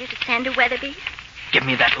kind of letter to send to Weatherby's? Give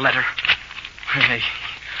me that letter. Hey,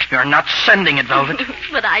 you're not sending it, Velvet.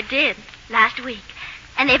 But I did, last week.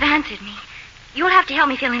 And they've answered me. You'll have to help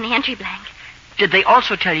me fill in the entry blank. Did they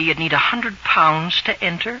also tell you you'd need £100 to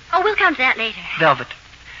enter? Oh, we'll come to that later. Velvet,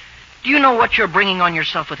 do you know what you're bringing on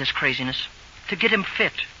yourself with this craziness? To get him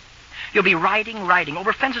fit. You'll be riding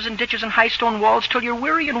over fences and ditches and high stone walls till you're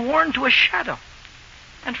weary and worn to a shadow.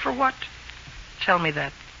 And for what? Tell me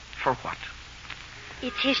that. For what?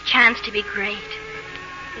 It's his chance to be great.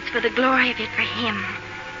 It's for the glory of it for him.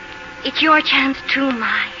 It's your chance, too,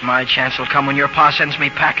 my. My chance will come when your pa sends me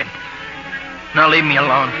packing. Now leave me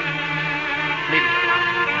alone. Leave me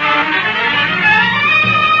alone.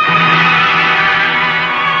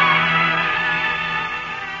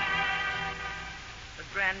 The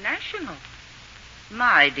Grand National.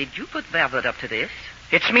 My, did you put Velvet up to this?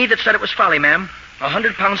 It's me that said it was folly, ma'am.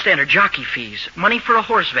 £100 standard jockey fees. Money for a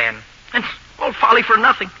horse van. And, well, folly for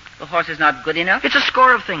nothing. The horse is not good enough? It's a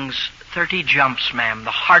score of things. 30 jumps, ma'am.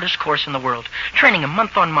 The hardest course in the world. Training him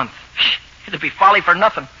month on month. It'd be folly for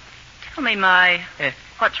nothing. Tell me, my,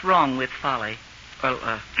 what's wrong with folly?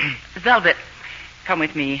 Well, Velvet, come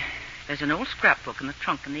with me. There's an old scrapbook in the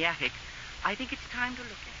trunk in the attic. I think it's time to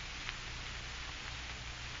look at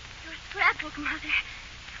it. Your scrapbook, Mother.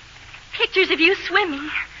 Pictures of you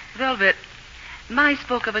swimming. Velvet, my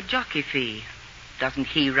spoke of a jockey fee. Doesn't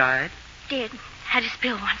he ride? Did. Had a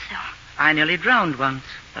spill once, though. I nearly drowned once,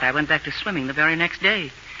 but I went back to swimming the very next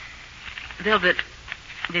day. Velvet,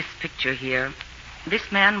 this picture here,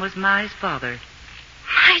 this man was Mai's father.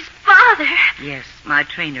 Mai's father? Yes, my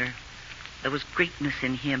trainer. There was greatness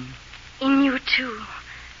in him. In you, too.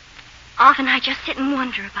 Often I just sit and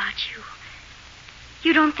wonder about you.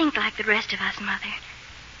 You don't think like the rest of us, Mother.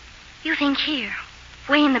 You think here,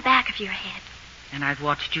 way in the back of your head. And I've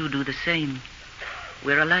watched you do the same.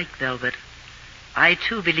 We're alike, Velvet. I,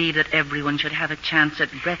 too, believe that everyone should have a chance at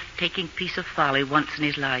breathtaking piece of folly once in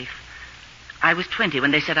his life. I was 20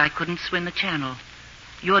 when they said I couldn't swim the Channel.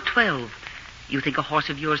 You're 12. You think a horse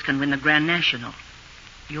of yours can win the Grand National.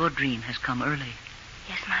 Your dream has come early.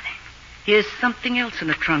 Yes, Mother. Here's something else in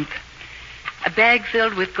the trunk. A bag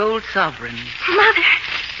filled with gold sovereigns. Mother,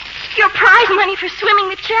 your prize money for swimming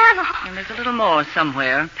the Channel. And there's a little more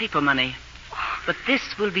somewhere, paper money. But this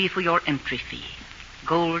will be for your entry fee.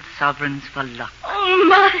 Gold sovereigns for luck. Oh,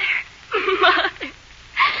 Mother. Mother.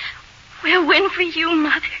 We'll win for you,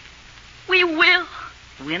 Mother. We will.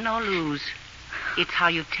 Win or lose, it's how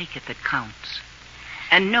you take it that counts.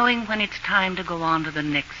 And knowing when it's time to go on to the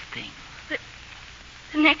next thing.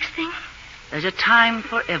 The next thing? There's a time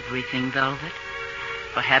for everything, Velvet.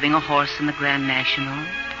 For having a horse in the Grand National.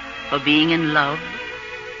 For being in love.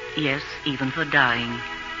 Yes, even for dying.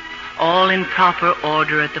 All in proper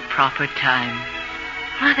order at the proper time.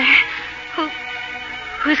 Mother,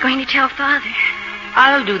 who's going to tell Father?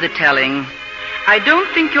 I'll do the telling. I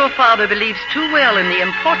don't think your father believes too well in the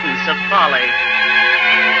importance of folly.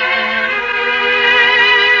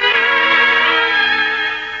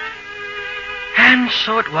 And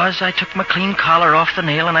so it was. I took my clean collar off the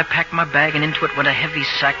nail and I packed my bag, and into it went a heavy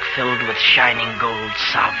sack filled with shining gold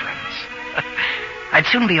sovereigns. I'd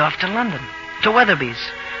soon be off to London, to Weatherby's,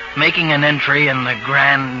 making an entry in the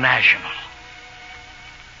Grand National.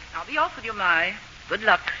 I'll be off with you, Mai. Good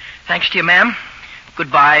luck. Thanks to you, ma'am.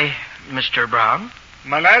 Goodbye, Mr. Brown.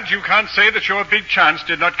 My lads, you can't say that your big chance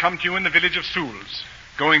did not come to you in the village of Sewells,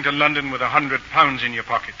 going to London with £100 in your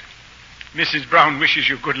pocket. Mrs. Brown wishes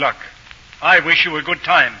you good luck. I wish you a good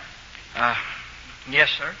time. Yes,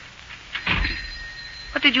 sir.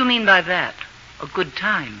 What did you mean by that? A good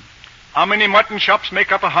time? How many mutton chops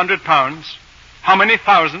make up £100? How many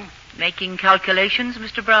thousand? Making calculations,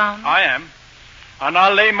 Mr. Brown? I am. And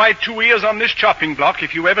I'll lay my 2 ears on this chopping block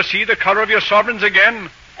if you ever see the colour of your sovereigns again,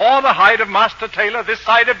 or the hide of Master Taylor this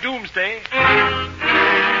side of Doomsday.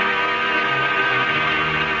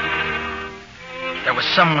 There was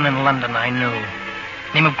someone in London I knew.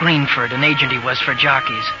 Name of Greenford, an agent he was for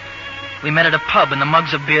jockeys. We met at a pub, and the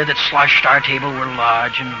mugs of beer that sloshed our table were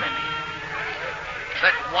large and many.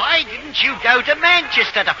 But why didn't you go to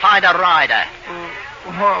Manchester to find a rider?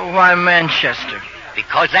 Why Manchester?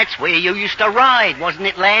 Because that's where you used to ride, wasn't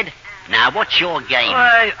it, lad? Now, what's your game?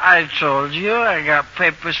 I told you, I got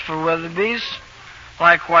papers for Weatherby's.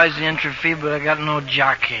 Likewise the entry fee, but I got no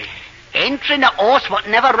jockey. Entering a horse what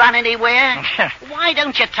never run anywhere? Why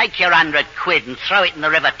don't you take your £100 and throw it in the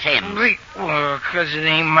River Thames? Well, 'cause it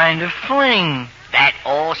ain't mine to fling. That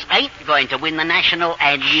horse ain't going to win the National,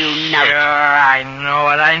 and you know it. Sure, I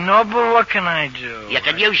know, but what can I do? You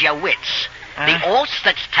can use your wits. The horse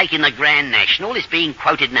that's taking the Grand National is being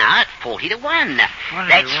quoted now at 40 to 1.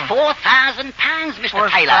 That's £4,000, Mr.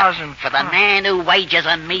 Taylor, for the man who wagers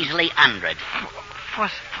a measly 100.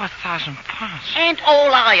 £4,000. And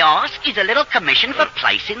all I ask is a little commission for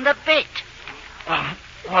placing the bet.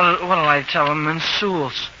 What'll I tell him in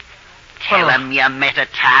Sewells? Tell him you met a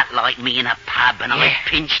tart like me in a pub and I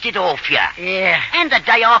pinched it off you. Yeah. And the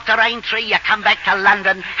day after Aintree, you come back to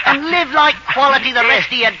London and live like quality the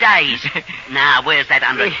rest of your days. Now, where's that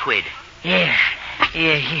 £100? Yeah.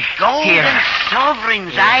 Golden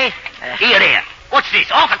sovereigns, eh? Here. What's this,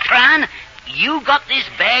 £0.50? You got this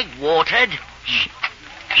bag watered?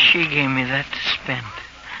 She gave me that to spend.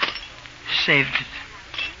 Saved it.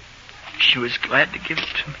 She was glad to give it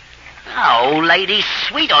to me. Oh, lady's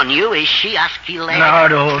sweet on you, is she, husky lad?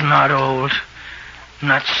 Not old.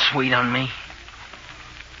 Not sweet on me.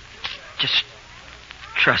 Just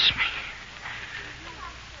trust me.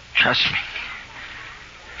 Trust me.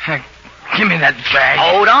 Give me that bag.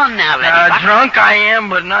 Hold on now, laddie. Drunk I am,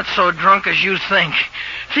 but not so drunk as you think.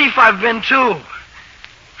 Thief I've been too.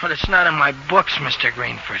 But it's not in my books, Mr.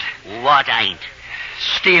 Greenford. What ain't?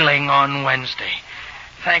 Stealing on Wednesday.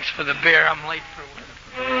 Thanks for the beer. I'm late for work.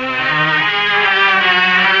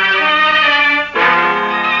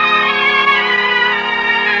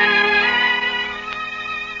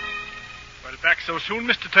 Well, back so soon,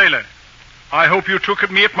 Mr. Taylor. I hope you took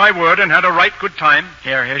me at my word and had a right good time.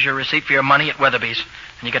 Here's your receipt for your money at Weatherby's.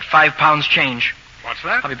 And you get £5 change. What's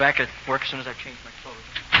that? I'll be back at work as soon as I've changed my clothes.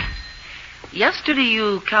 Yesterday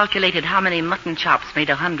you calculated how many mutton chops made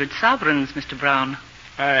 100 sovereigns, Mr. Brown.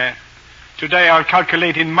 Today I'll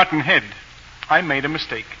calculate in mutton head. I made a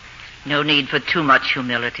mistake. No need for too much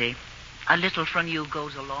humility. A little from you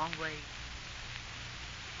goes a long way.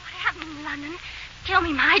 What happened in London? Tell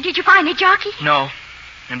me, Ma, did you find a jockey? No.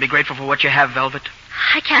 And be grateful for what you have, Velvet.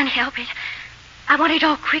 I can't help it. I want it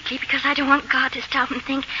all quickly because I don't want God to stop and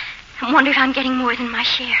think and wonder if I'm getting more than my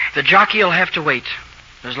share. The jockey'll have to wait.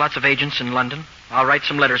 There's lots of agents in London. I'll write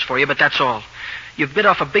some letters for you, but that's all. You've bit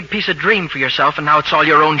off a big piece of dream for yourself, and now it's all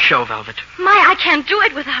your own show, Velvet. My, I can't do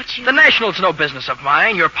it without you. The National's no business of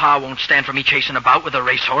mine. Your pa won't stand for me chasing about with a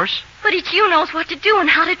racehorse. But it's you knows what to do and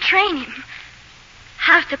how to train him.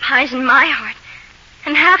 Half the pie's in my heart,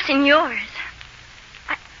 and half's in yours.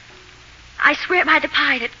 I swear by the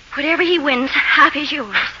pie that whatever he wins, half is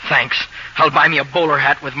yours. Thanks. I'll buy me a bowler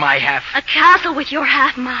hat with my half. A castle with your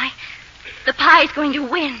half, my. The pie's going to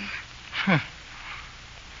win.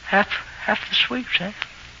 Half the sweeps, eh?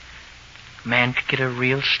 A man could get a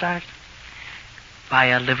real start. Buy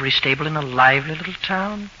a livery stable in a lively little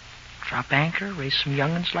town. Drop anchor, raise some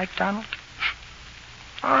young'uns like Donald.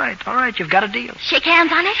 All right, you've got a deal. Shake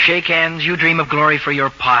hands on it? Shake hands, you dream of glory for your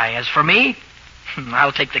pie. As for me,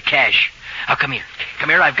 I'll take the cash. Now, come here. Come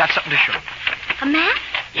here, I've got something to show. A map?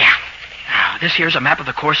 Yeah. Now, this here's a map of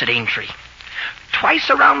the course at Aintree. Twice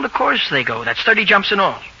around the course they go. That's 30 jumps in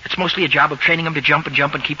all. It's mostly a job of training them to jump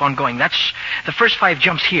and keep on going. That's the first 5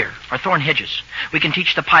 jumps here are thorn hedges. We can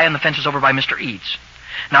teach the pie on the fences over by Mr. Eads.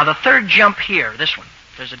 Now, the third jump here, this one,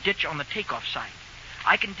 there's a ditch on the takeoff side.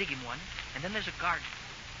 I can dig him one, and then there's a garden.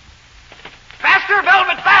 Faster,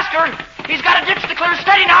 Velvet, faster! He's got a ditch to clear.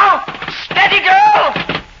 Steady now! Steady, girl!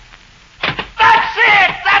 That's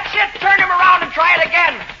it! Turn him around and try it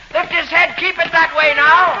again. Lift his head. Keep it that way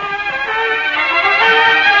now.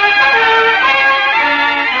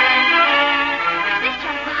 This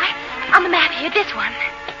one, Pie. On the map here, this one.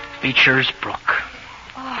 Beecher's Brook.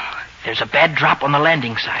 Oh. There's a bad drop on the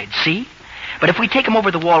landing side, see? But if we take him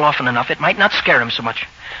over the wall often enough, it might not scare him so much.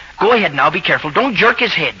 Go ahead now, be careful. Don't jerk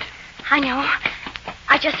his head. I know.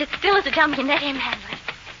 I just sit still as a dummy and let him handle it.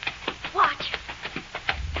 Watch.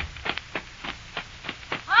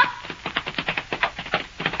 Up.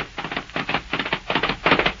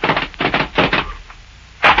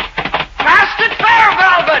 Fast it fair,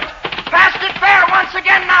 Velvet! Fast it fair once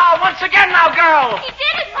again now, girl! He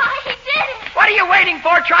did it, Ma, he did it! What are you waiting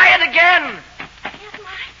for? Try it again! Yes, Ma.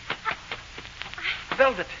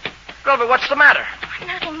 Velvet, what's the matter?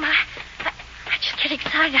 Nothing, Ma. I just get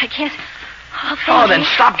excited. I can't... Oh, then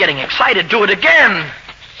stop getting excited. Do it again.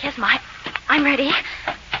 Yes, Ma. I'm ready.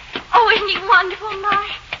 Oh, isn't he wonderful, Ma?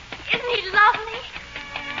 Isn't he lovely?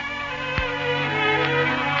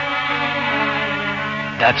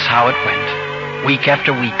 That's how it went. Week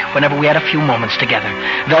after week, whenever we had a few moments together.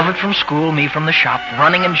 Velvet from school, me from the shop,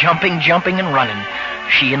 running and jumping and running.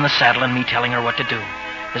 She in the saddle and me telling her what to do,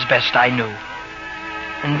 as best I knew.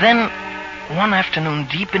 And then, one afternoon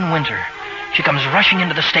deep in winter, she comes rushing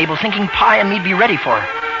into the stable thinking Pie and me'd be ready for her.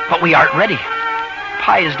 But we aren't ready.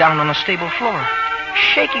 Pie is down on the stable floor,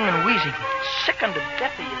 shaking and wheezing. Sick unto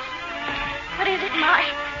death he is. What is it, Ma?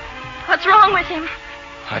 What's wrong with him?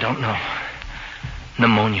 I don't know.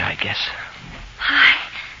 Pneumonia, I guess. Pie,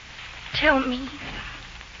 tell me.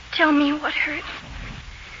 Tell me what hurts.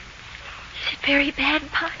 Is it very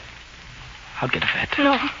bad, Pie? I'll get a vet.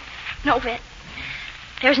 No vet.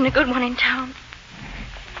 There isn't a good one in town.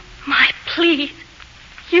 My, please.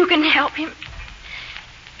 You can help him.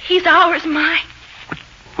 He's ours, Ma.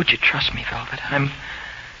 Would you trust me, Velvet? I'm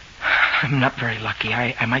not very lucky.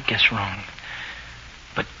 I might guess wrong.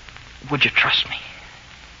 But would you trust me?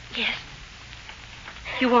 Yes.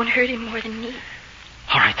 You won't hurt him more than me.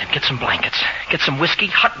 All right, then. Get some blankets. Get some whiskey,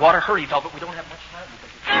 hot water. Hurry, Velvet. We don't have much time.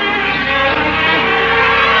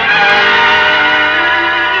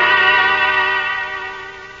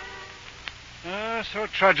 So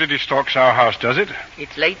tragedy stalks our house, does it?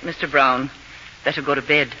 It's late, Mr. Brown. Better go to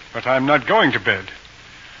bed. But I'm not going to bed.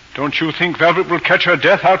 Don't you think Velvet will catch her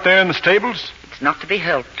death out there in the stables? It's not to be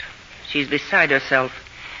helped. She's beside herself.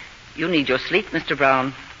 You need your sleep, Mr.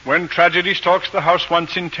 Brown. When tragedy stalks the house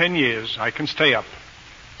once in 10 years, I can stay up.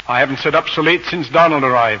 I haven't sat up so late since Donald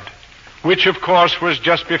arrived, which, of course, was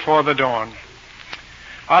just before the dawn.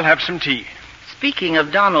 I'll have some tea. Speaking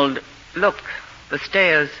of Donald, look, the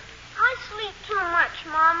stairs. I sleep too much,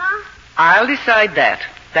 Mama. I'll decide that.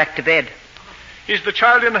 Back to bed. Is the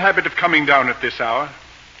child in the habit of coming down at this hour?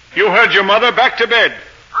 You heard your mother. Back to bed.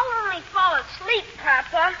 I'll only fall asleep,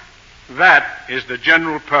 Papa. That is the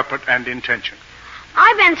general purport and intention.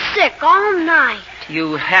 I've been sick all night.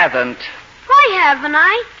 You haven't. Why haven't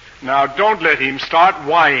I? Now, don't let him start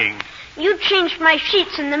whining. You changed my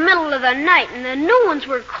sheets in the middle of the night, and the new ones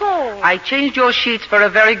were cold. I changed your sheets for a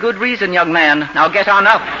very good reason, young man. Now get on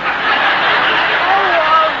up. Oh, all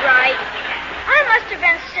right. I must have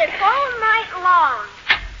been sick all night long.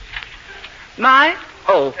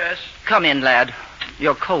 Oh. Yes? Come in, lad.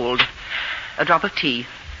 You're cold. A drop of tea.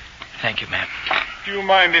 Thank you, ma'am. Do you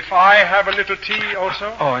mind if I have a little tea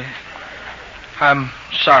also? Oh, I'm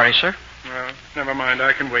sorry, sir. Well, never mind.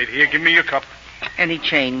 I can wait. Here, give me your cup. Any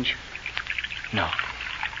change? No.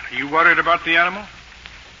 Are you worried about the animal?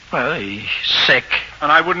 Well, he's sick.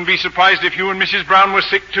 And I wouldn't be surprised if you and Mrs. Brown were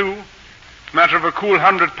sick, too. Matter of a cool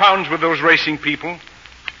 £100 with those racing people.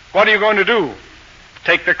 What are you going to do?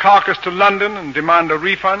 Take the carcass to London and demand a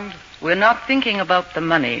refund? We're not thinking about the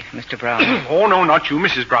money, Mr. Brown. Oh, no, not you,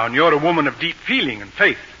 Mrs. Brown. You're a woman of deep feeling and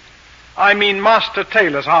faith. I mean Master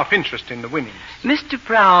Taylor's half interest in the winnings. Mr.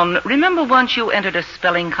 Brown, remember once you entered a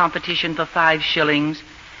spelling competition for 5 shillings?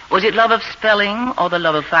 Was it love of spelling or the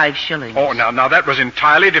love of 5 shillings? Oh, now that was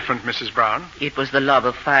entirely different, Mrs. Brown. It was the love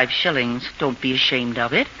of 5 shillings. Don't be ashamed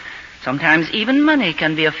of it. Sometimes even money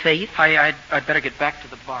can be a faith. I'd better get back to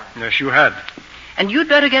the bar. Yes, you had. And you'd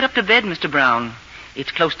better get up to bed, Mr. Brown.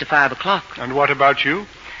 It's close to 5 o'clock. And what about you?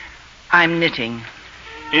 I'm knitting.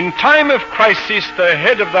 In time of crisis, the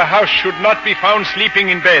head of the house should not be found sleeping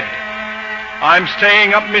in bed. I'm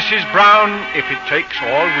staying up, Mrs. Brown, if it takes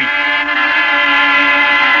all week.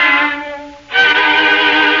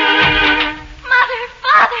 Mother,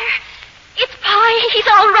 Father, it's Pie. He's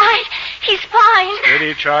all right. He's fine.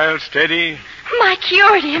 Steady, child, steady. I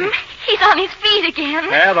cured him. He's on his feet again.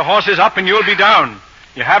 Yeah, the horse is up and you'll be down.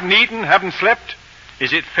 You haven't eaten, haven't slept.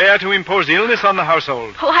 Is it fair to impose illness on the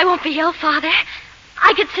household? Oh, I won't be ill, Father.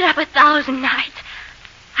 I could sit up 1,000 nights.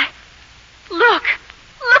 Look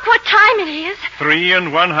what time it is. 3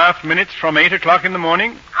 1/2 minutes from 8 o'clock in the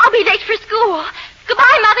morning. I'll be late for school.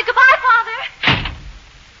 Goodbye, Mother. Goodbye, Father.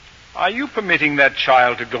 Are you permitting that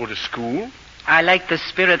child to go to school? I like the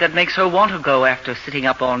spirit that makes her want to go after sitting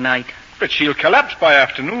up all night. But she'll collapse by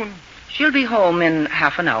afternoon. She'll be home in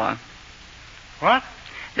half an hour. What?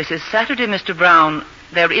 This is Saturday, Mr. Brown.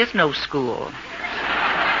 There is no school.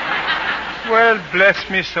 Well, bless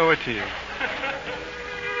me, so it is.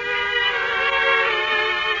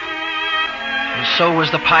 And so was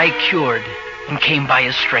the Pie cured and came by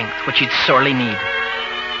his strength, which he'd sorely need.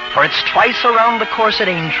 For it's twice around the course at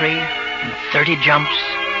Aintree, and 30 jumps.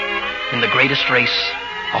 In the greatest race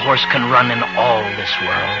a horse can run in all this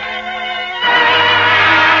world.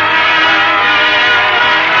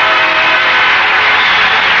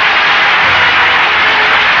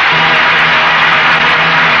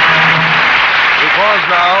 We pause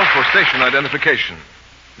now for station identification.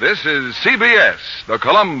 This is CBS, the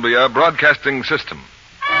Columbia Broadcasting System.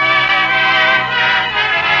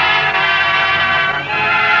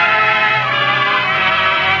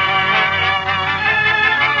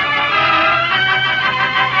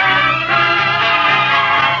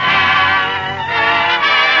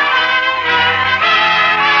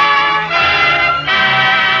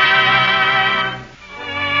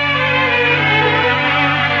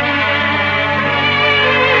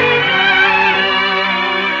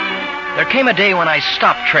 There came a day when I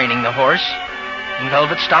stopped training the horse, and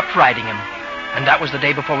Velvet stopped riding him. And that was the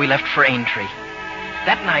day before we left for Aintree.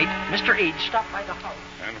 That night, Mr. Eade stopped by the house.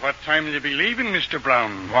 And what time will you be leaving, Mr.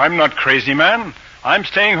 Brown? Oh, I'm not crazy, man. I'm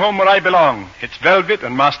staying home where I belong. It's Velvet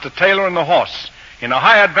and Master Taylor and the horse. In a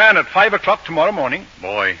hired van at 5 o'clock tomorrow morning.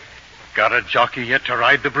 Boy, got a jockey yet to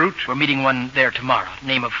ride the brute? We're meeting one there tomorrow.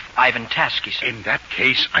 Name of Ivan Tasky, sir. In that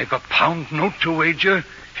case, I've a £1 note to wager.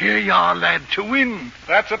 Here you are, lad, to win.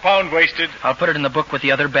 That's £1 wasted. I'll put it in the book with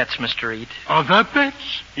the other bets, Mr. Eade. Other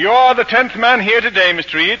bets? You're the 10th man here today,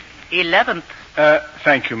 Mr. Eade. 11th.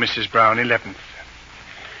 Thank you, Mrs. Brown, 11th.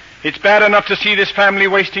 It's bad enough to see this family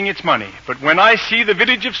wasting its money, but when I see the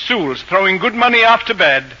village of Sewells throwing good money after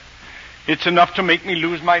bad, it's enough to make me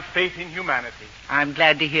lose my faith in humanity. I'm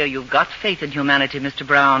glad to hear you've got faith in humanity, Mr.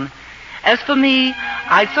 Brown. As for me,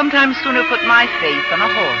 I'd sometimes sooner put my faith on a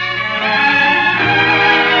horse.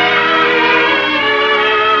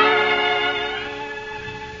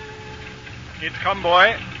 Kids, come,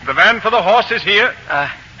 boy. The van for the horse is here.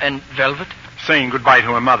 And Velvet? Saying goodbye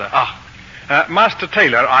to her mother. Ah. Master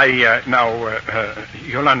Taylor,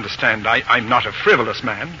 you'll understand, I'm not a frivolous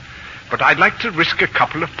man, but I'd like to risk a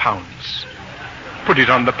couple of pounds. Put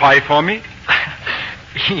it on the pie for me.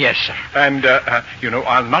 Yes, sir. And,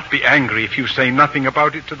 I'll not be angry if you say nothing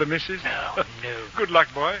about it to the missus. No. Good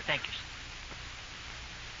luck, boy. Thank you, sir.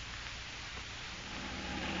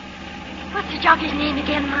 What's the jockey's name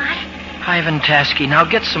again, My? Ivan Tasky. Now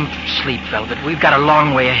get some sleep, Velvet. We've got a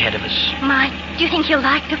long way ahead of us. My, do you think he'll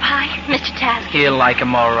like the pie, Mr. Tasky? He'll like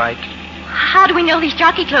him all right. How do we know these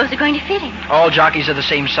jockey clothes are going to fit him? All jockeys are the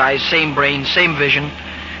same size, same brain, same vision.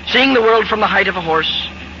 Seeing the world from the height of a horse.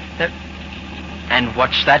 And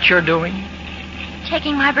what's that you're doing?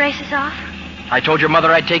 Taking my braces off? I told your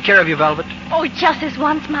mother I'd take care of you, Velvet. Oh, just this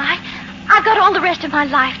once, My. I've got all the rest of my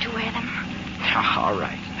life to wear them. All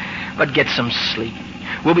right. But get some sleep.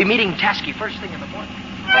 We'll be meeting Tasky first thing in the morning.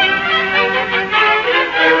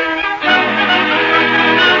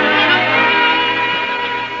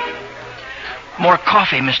 More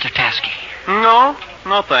coffee, Mr. Tasky.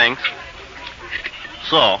 No thanks.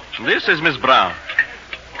 So, this is Miss Brown.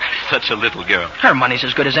 Such a little girl. Her money's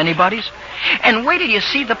as good as anybody's. And wait till you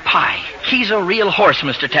see the pie. He's a real horse,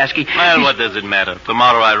 Mr. Tasky. Well, what does it matter?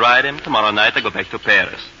 Tomorrow I ride him. Tomorrow night I go back to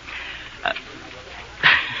Paris.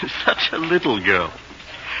 Such a little girl.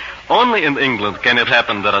 Only in England can it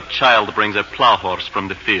happen that a child brings a plow horse from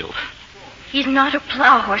the field. He's not a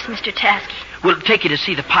plow horse, Mr. Tasky. We'll take you to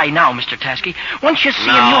see the pie now, Mr. Tasky. Once you see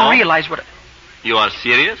him, you'll realize what... You are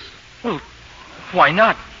serious? Well, why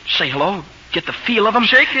not? Say hello, get the feel of him.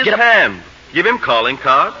 Shake his hand. Give him calling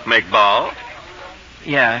card. Make ball.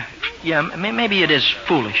 Yeah, maybe it is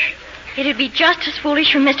foolish. It'd be just as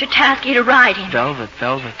foolish for Mr. Tasky to ride him. Velvet.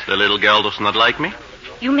 The little girl does not like me?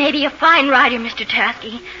 You may be a fine rider, Mr.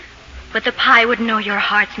 Tasky, but the pie would know your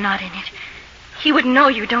heart's not in it. He would know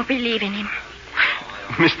you don't believe in him.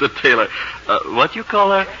 Mr. Taylor, what you call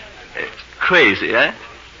her? Crazy, eh?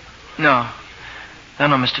 No,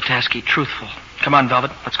 Mr. Tasky, truthful. Come on,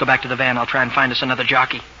 Velvet. Let's go back to the van. I'll try and find us another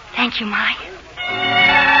jockey. Thank you, Mike.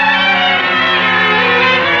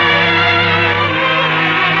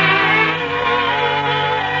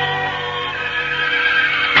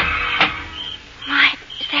 Mike,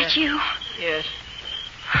 is that you? Yes.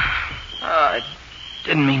 I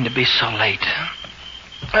didn't mean to be so late.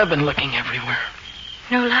 I've been looking everywhere.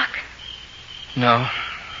 No luck? No.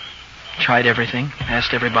 Tried everything.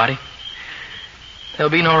 Asked everybody. There'll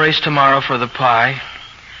be no race tomorrow for the pie.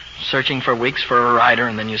 Searching for weeks for a rider,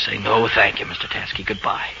 and then you say, no, thank you, Mr. Tasky,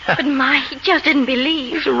 goodbye. But Mike, he just didn't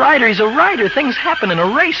believe. He's a rider. Things happen in a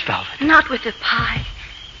race, Velvet. Not with the pie.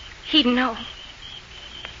 He'd know.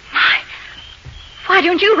 Mike, why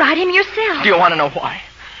don't you ride him yourself? Do you want to know why?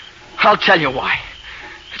 I'll tell you why.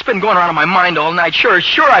 It's been going around in my mind all night. Sure,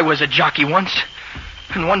 I was a jockey once.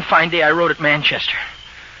 And one fine day I rode at Manchester.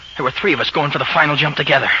 There were 3 of us going for the final jump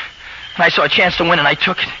together. And I saw a chance to win, and I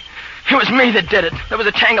took it. It was me that did it. There was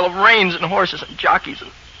a tangle of reins and horses and jockeys,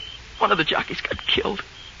 and one of the jockeys got killed.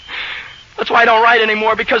 That's why I don't ride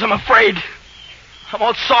anymore, because I'm afraid. I'm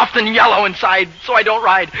all soft and yellow inside, so I don't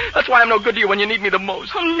ride. That's why I'm no good to you when you need me the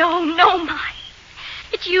most. Oh, no, Mike.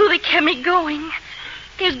 It's you that kept me going.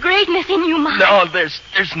 There's greatness in you, Mike. No, there's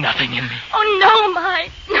nothing in me. Oh, no,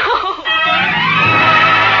 Mike. No.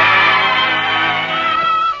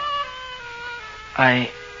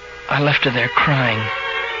 I left her there crying.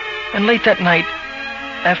 And late that night,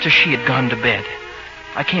 after she had gone to bed,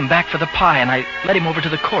 I came back for the pie, and I led him over to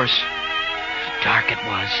the course. Dark it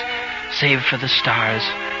was, save for the stars.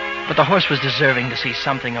 But the horse was deserving to see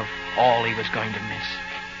something of all he was going to miss.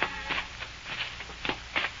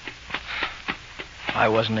 If I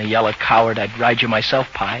wasn't a yellow coward, I'd ride you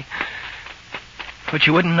myself, Pie. But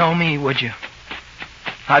you wouldn't know me, would you?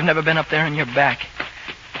 I've never been up there on your back.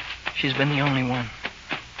 She's been the only one.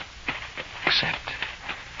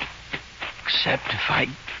 Except if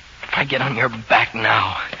I get on your back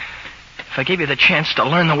now. If I gave you the chance to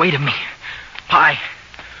learn the weight of me. Pie,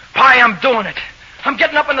 I'm doing it. I'm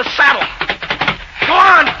getting up in the saddle. Go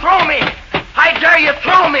on, throw me. I dare you,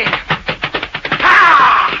 throw me.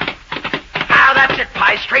 That's it,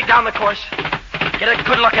 Pie. Straight down the course. Get a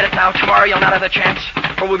good look at it now. Tomorrow you'll not have the chance.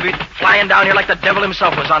 For we'll be flying down here like the devil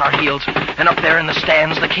himself was on our heels. And up there in the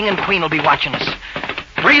stands, the king and queen will be watching us.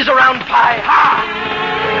 Breeze around, Pie.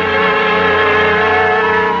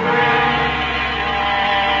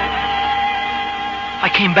 I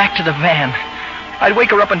came back to the van. I'd wake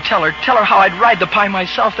her up and tell her how I'd ride the pie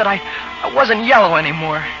myself, that I wasn't yellow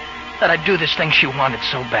anymore, that I'd do this thing she wanted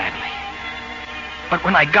so badly. But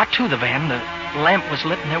when I got to the van, the lamp was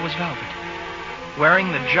lit and there was Velvet,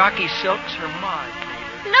 wearing the jockey silks her ma.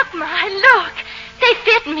 Look, Ma, look. They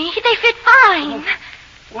fit me. They fit fine. Oh,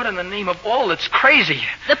 what in the name of all that's crazy?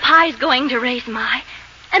 The pie's going to race, Ma,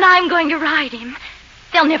 and I'm going to ride him.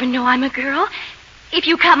 They'll never know I'm a girl. If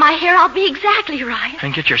you cut my hair, I'll be exactly right.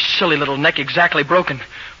 And get your silly little neck exactly broken.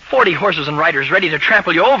 40 horses and riders ready to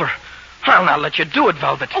trample you over. I'll not let you do it,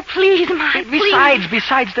 Velvet. Oh, please, Ma, please.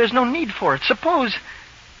 Besides, there's no need for it. Suppose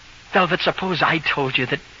I told you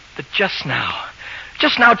that just now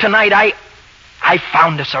tonight, I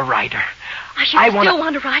found us a rider. I should still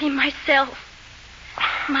want to ride him myself.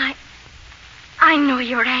 Ma, I know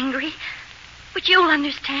you're angry, but you'll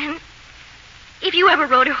understand. If you ever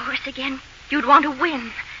rode a horse again, you'd want to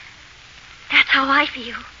win. That's how I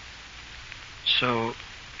feel. So,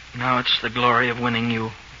 now it's the glory of winning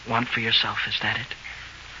you want for yourself, is that it?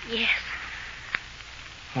 Yes.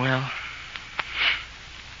 Well,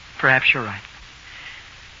 perhaps you're right.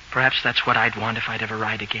 Perhaps that's what I'd want if I'd ever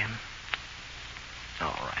ride again.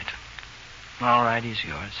 All right, he's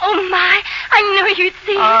yours. Oh, my, I knew you'd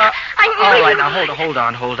see it. All right, now hold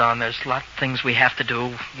on. There's a lot of things we have to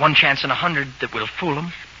do. 1 chance in 100 that we'll fool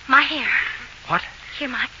them. My hair. What? Here,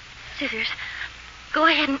 my scissors. Go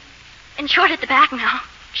ahead and short at the back now.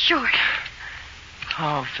 Short.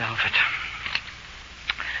 Oh, Velvet.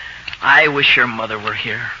 I wish your mother were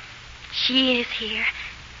here. She is here.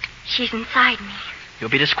 She's inside me.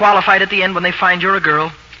 You'll be disqualified at the end when they find you're a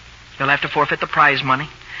girl. You'll have to forfeit the prize money.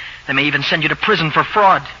 They may even send you to prison for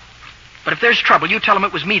fraud. But if there's trouble, you tell them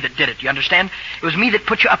it was me that did it. You understand? It was me that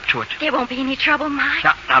put you up to it. There won't be any trouble, Mike.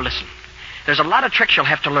 Now listen. There's a lot of tricks you'll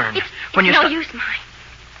have to learn. It's when you no use, Mike.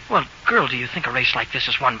 Well, girl, do you think a race like this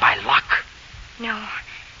is won by luck? No.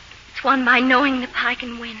 It's won by knowing that Pi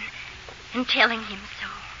can win and telling him so.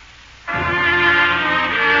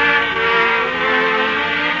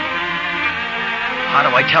 How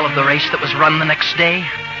do I tell of the race that was run the next day?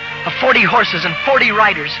 Of 40 horses and 40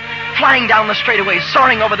 riders, flying down the straightaways,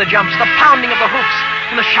 soaring over the jumps, the pounding of the hoofs,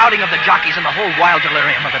 and the shouting of the jockeys, and the whole wild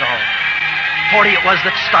delirium of it all. 40 it was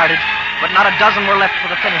that started, but not a dozen were left for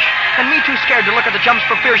the finish, and me too scared to look at the jumps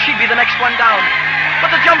for fear she'd be the next one down.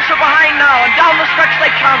 But the jumps are behind now, and down the stretch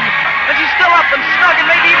they come, and she's still up and snug and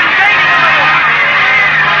maybe even gaining a little.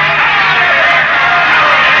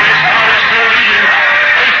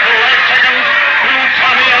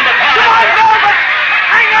 Come on, Velvet!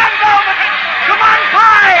 Hang on, Velvet! Come on, Pi!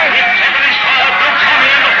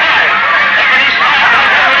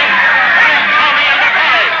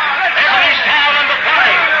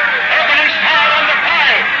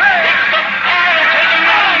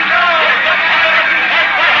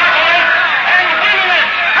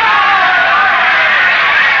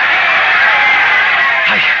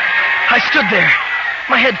 I stood there,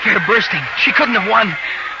 my head fair bursting. She couldn't have won.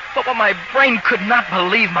 But what my brain could not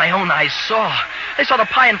believe my own eyes saw. I saw the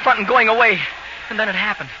Pi in front and going away. And then it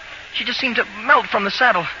happened. She just seemed to melt from the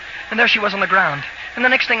saddle. And there she was on the ground. And the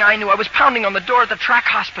next thing I knew, I was pounding on the door at the track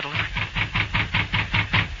hospital.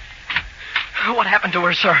 What happened to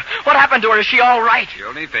her, sir? What happened to her? Is she all right? She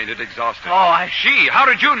only fainted exhausted. Oh, She? How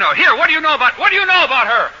did you know? Here, what do you know about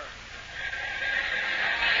her?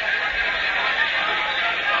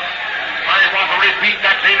 I want to repeat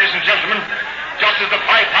that, ladies and gentlemen. Just as the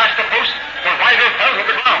Pi passed the post, the rider fell to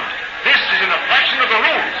the ground. This is an infraction of the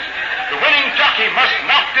rules. The winning jockey must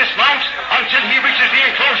not dismount until he reaches the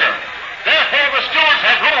enclosure. Therefore, the stewards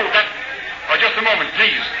have ruled that... just a moment,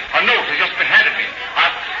 please. A note has just been handed me.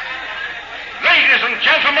 Ladies and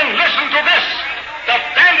gentlemen, listen to this. The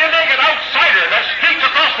bandy-legged outsider that streaked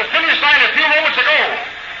across the finish line a few moments ago,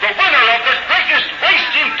 the winner of the greatest race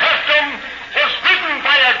in turfdom, was ridden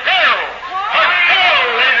by a girl. A girl,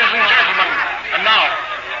 ladies and gentlemen.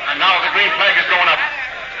 And now the green flag is going up.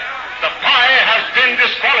 The Pi has been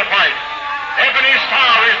disqualified. Ebony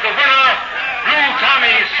Star is the winner, Blue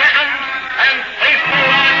Tommy second, and Faithful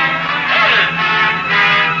Lad third.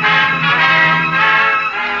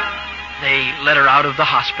 They let her out of the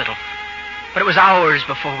hospital. But it was hours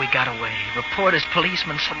before we got away. Reporters,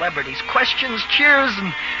 policemen, celebrities, questions, cheers,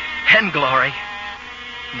 and glory.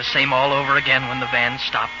 And the same all over again when the van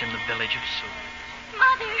stopped in the village of Sioux.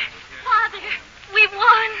 Mother, Father, we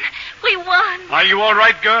won. We won. Are you all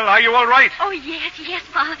right, girl? Are you all right? Oh, yes,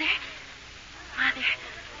 Father. Mother,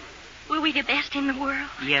 were we the best in the world?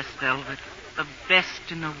 Yes, Velvet. The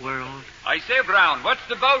best in the world. I say, Brown, what's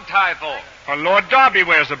the bow tie for? Well, Lord Derby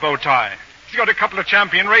wears a bow tie. He's got a couple of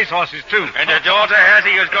champion racehorses, too. And a daughter has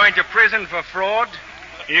he who's going to prison for fraud?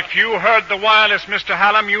 If you heard the wireless, Mr.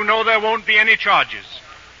 Hallam, you know there won't be any charges.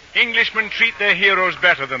 Englishmen treat their heroes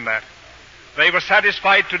better than that. They were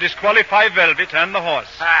satisfied to disqualify Velvet and the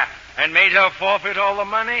horse. And made her forfeit all the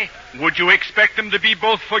money? Would you expect them to be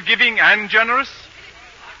both forgiving and generous?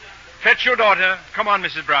 Fetch your daughter. Come on,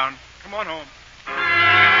 Mrs. Brown. Come on home.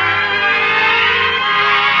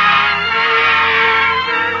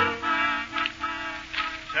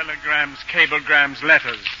 Telegrams, cablegrams,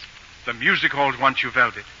 letters. The music halls want you,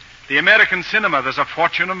 Velvet. The American cinema, there's a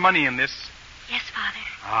fortune of money in this. Yes, Father.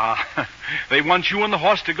 They want you and the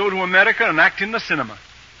horse to go to America and act in the cinema.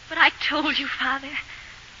 But I told you, Father,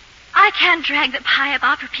 I can't drag the Pi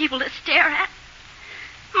about for people to stare at.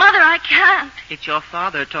 Mother, I can't. It's your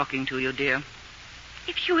father talking to you, dear.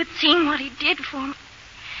 If you had seen what he did for me.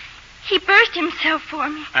 He burst himself for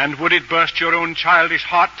me. And would it burst your own childish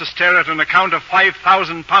heart to stare at an account of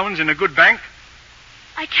 £5,000 in a good bank?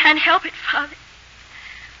 I can't help it, Father.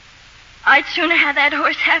 I'd sooner have that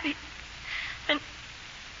horse happy than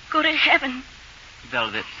go to heaven.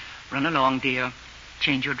 Velvet, run along, dear.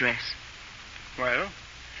 Change your dress. Well,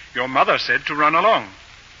 your mother said to run along.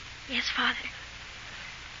 Yes, Father.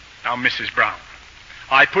 Now, Mrs. Brown,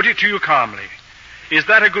 I put it to you calmly. Is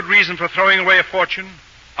that a good reason for throwing away a fortune?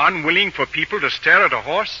 Unwilling for people to stare at a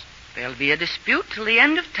horse? There'll be a dispute till the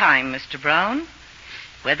end of time, Mr. Brown.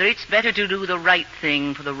 Whether it's better to do the right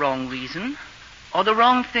thing for the wrong reason or the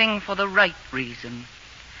wrong thing for the right reason.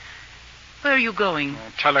 Where are you going?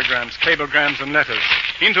 Telegrams, cablegrams, and letters.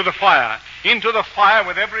 Into the fire. Into the fire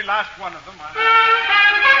with every last one of them.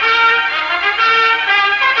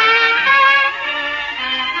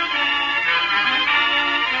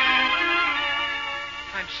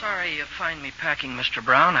 find me packing, Mr.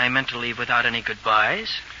 Brown. I meant to leave without any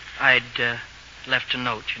goodbyes. I'd left a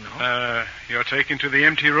note, you know. You're taking to the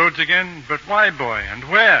empty roads again? But why, boy, and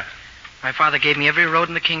where? My father gave me every road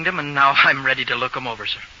in the kingdom, and now I'm ready to look 'em over,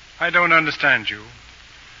 sir. I don't understand you.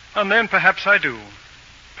 And then perhaps I do.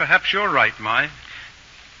 Perhaps you're right, Mai.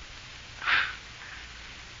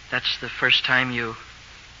 That's the first time you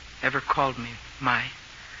ever called me Mai.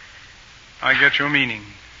 I get your meaning.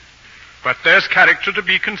 But there's character to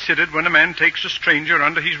be considered when a man takes a stranger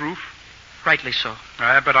under his roof. Rightly so.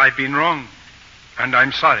 But I've been wrong. And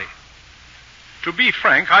I'm sorry. To be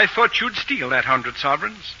frank, I thought you'd steal that 100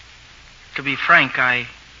 sovereigns. To be frank, I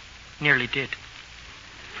nearly did.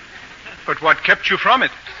 But what kept you from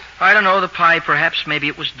it? I don't know, the pie, perhaps. Maybe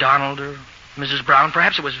it was Donald or Mrs. Brown.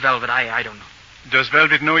 Perhaps it was Velvet. I don't know. Does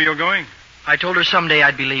Velvet know you're going? I told her someday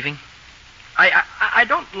I'd be leaving. I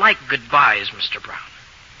don't like goodbyes, Mr. Brown.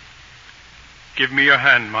 Give me your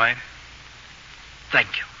hand, Mai.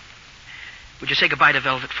 Thank you. Would you say goodbye to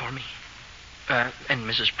Velvet for me? And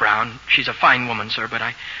Mrs. Brown. She's a fine woman, sir, but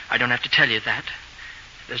I don't have to tell you that.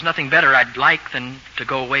 There's nothing better I'd like than to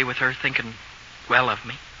go away with her thinking well of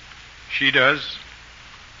me. She does.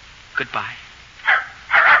 Goodbye.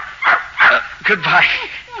 Goodbye.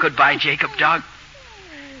 Goodbye, Jacob Dog.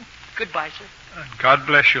 Goodbye, sir. God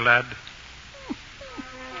bless you, lad.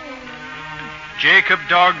 Jacob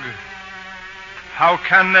Dog, how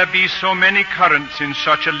can there be so many currents in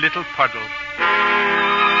such a little puddle?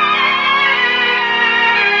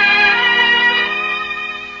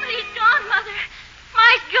 But he's gone, Mother.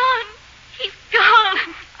 Mai's gone. He's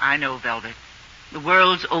gone. I know, Velvet. The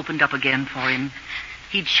world's opened up again for him.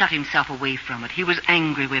 He'd shut himself away from it. He was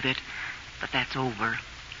angry with it. But that's over.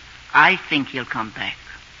 I think he'll come back.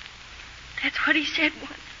 That's what he said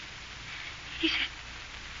once. He said,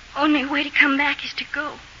 only way to come back is to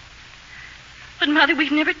go. But, Mother,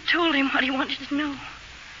 we've never told him what he wanted to know.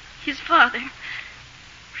 His father.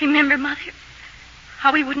 Remember, Mother,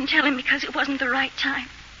 how we wouldn't tell him because it wasn't the right time.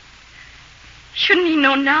 Shouldn't he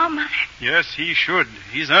know now, Mother? Yes, he should.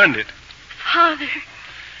 He's earned it. Father.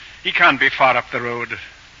 He can't be far up the road.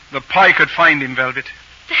 The pie could find him, Velvet.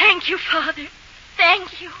 Thank you, Father.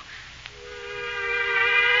 Thank you.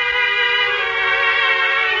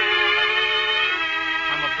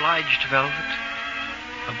 I'm obliged, Velvet.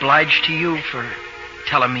 Obliged to you for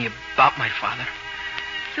telling me about my father.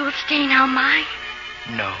 You'll stay now, Mai?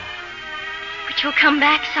 No. But you'll come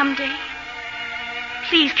back someday.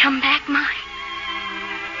 Please come back, Mai.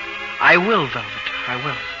 I will, Velvet. I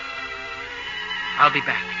will. I'll be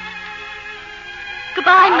back.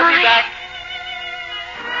 Goodbye, Mai. I'll be back.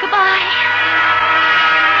 Goodbye.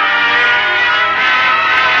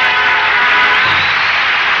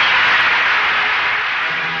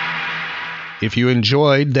 If you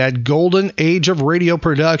enjoyed that golden age of radio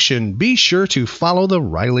production, be sure to follow the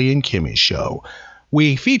Riley and Kimmy Show.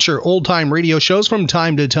 We feature old-time radio shows from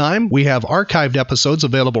time to time. We have archived episodes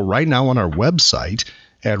available right now on our website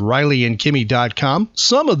at rileyandkimmy.com.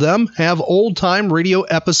 Some of them have old-time radio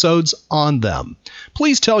episodes on them.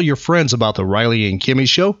 Please tell your friends about the Riley and Kimmy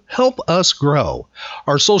Show. Help us grow.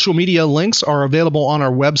 Our social media links are available on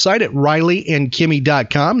our website at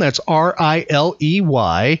rileyandkimmy.com. That's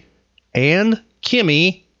R-I-L-E-Y and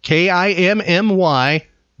Kimmy, KIMMY.com.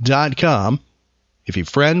 If you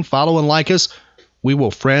friend, follow, and like us, we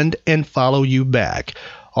will friend and follow you back.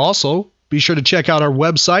 Also, be sure to check out our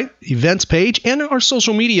website, events page, and our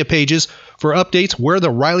social media pages for updates where the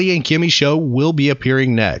Riley and Kimmy Show will be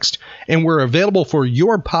appearing next. And we're available for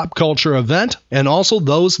your pop culture event and also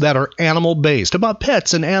those that are animal-based, about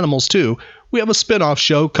pets and animals too. We have a spin-off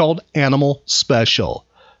show called Animal Special.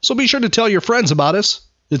 So be sure to tell your friends about us.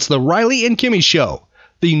 It's the Riley and Kimmy Show,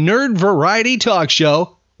 the nerd variety talk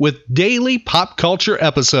show with daily pop culture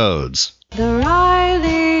episodes. The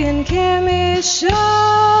Riley and Kimmy Show.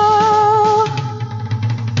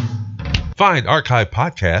 Find archive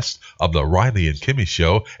podcasts of The Riley and Kimmy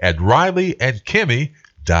Show at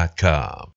rileyandkimmy.com.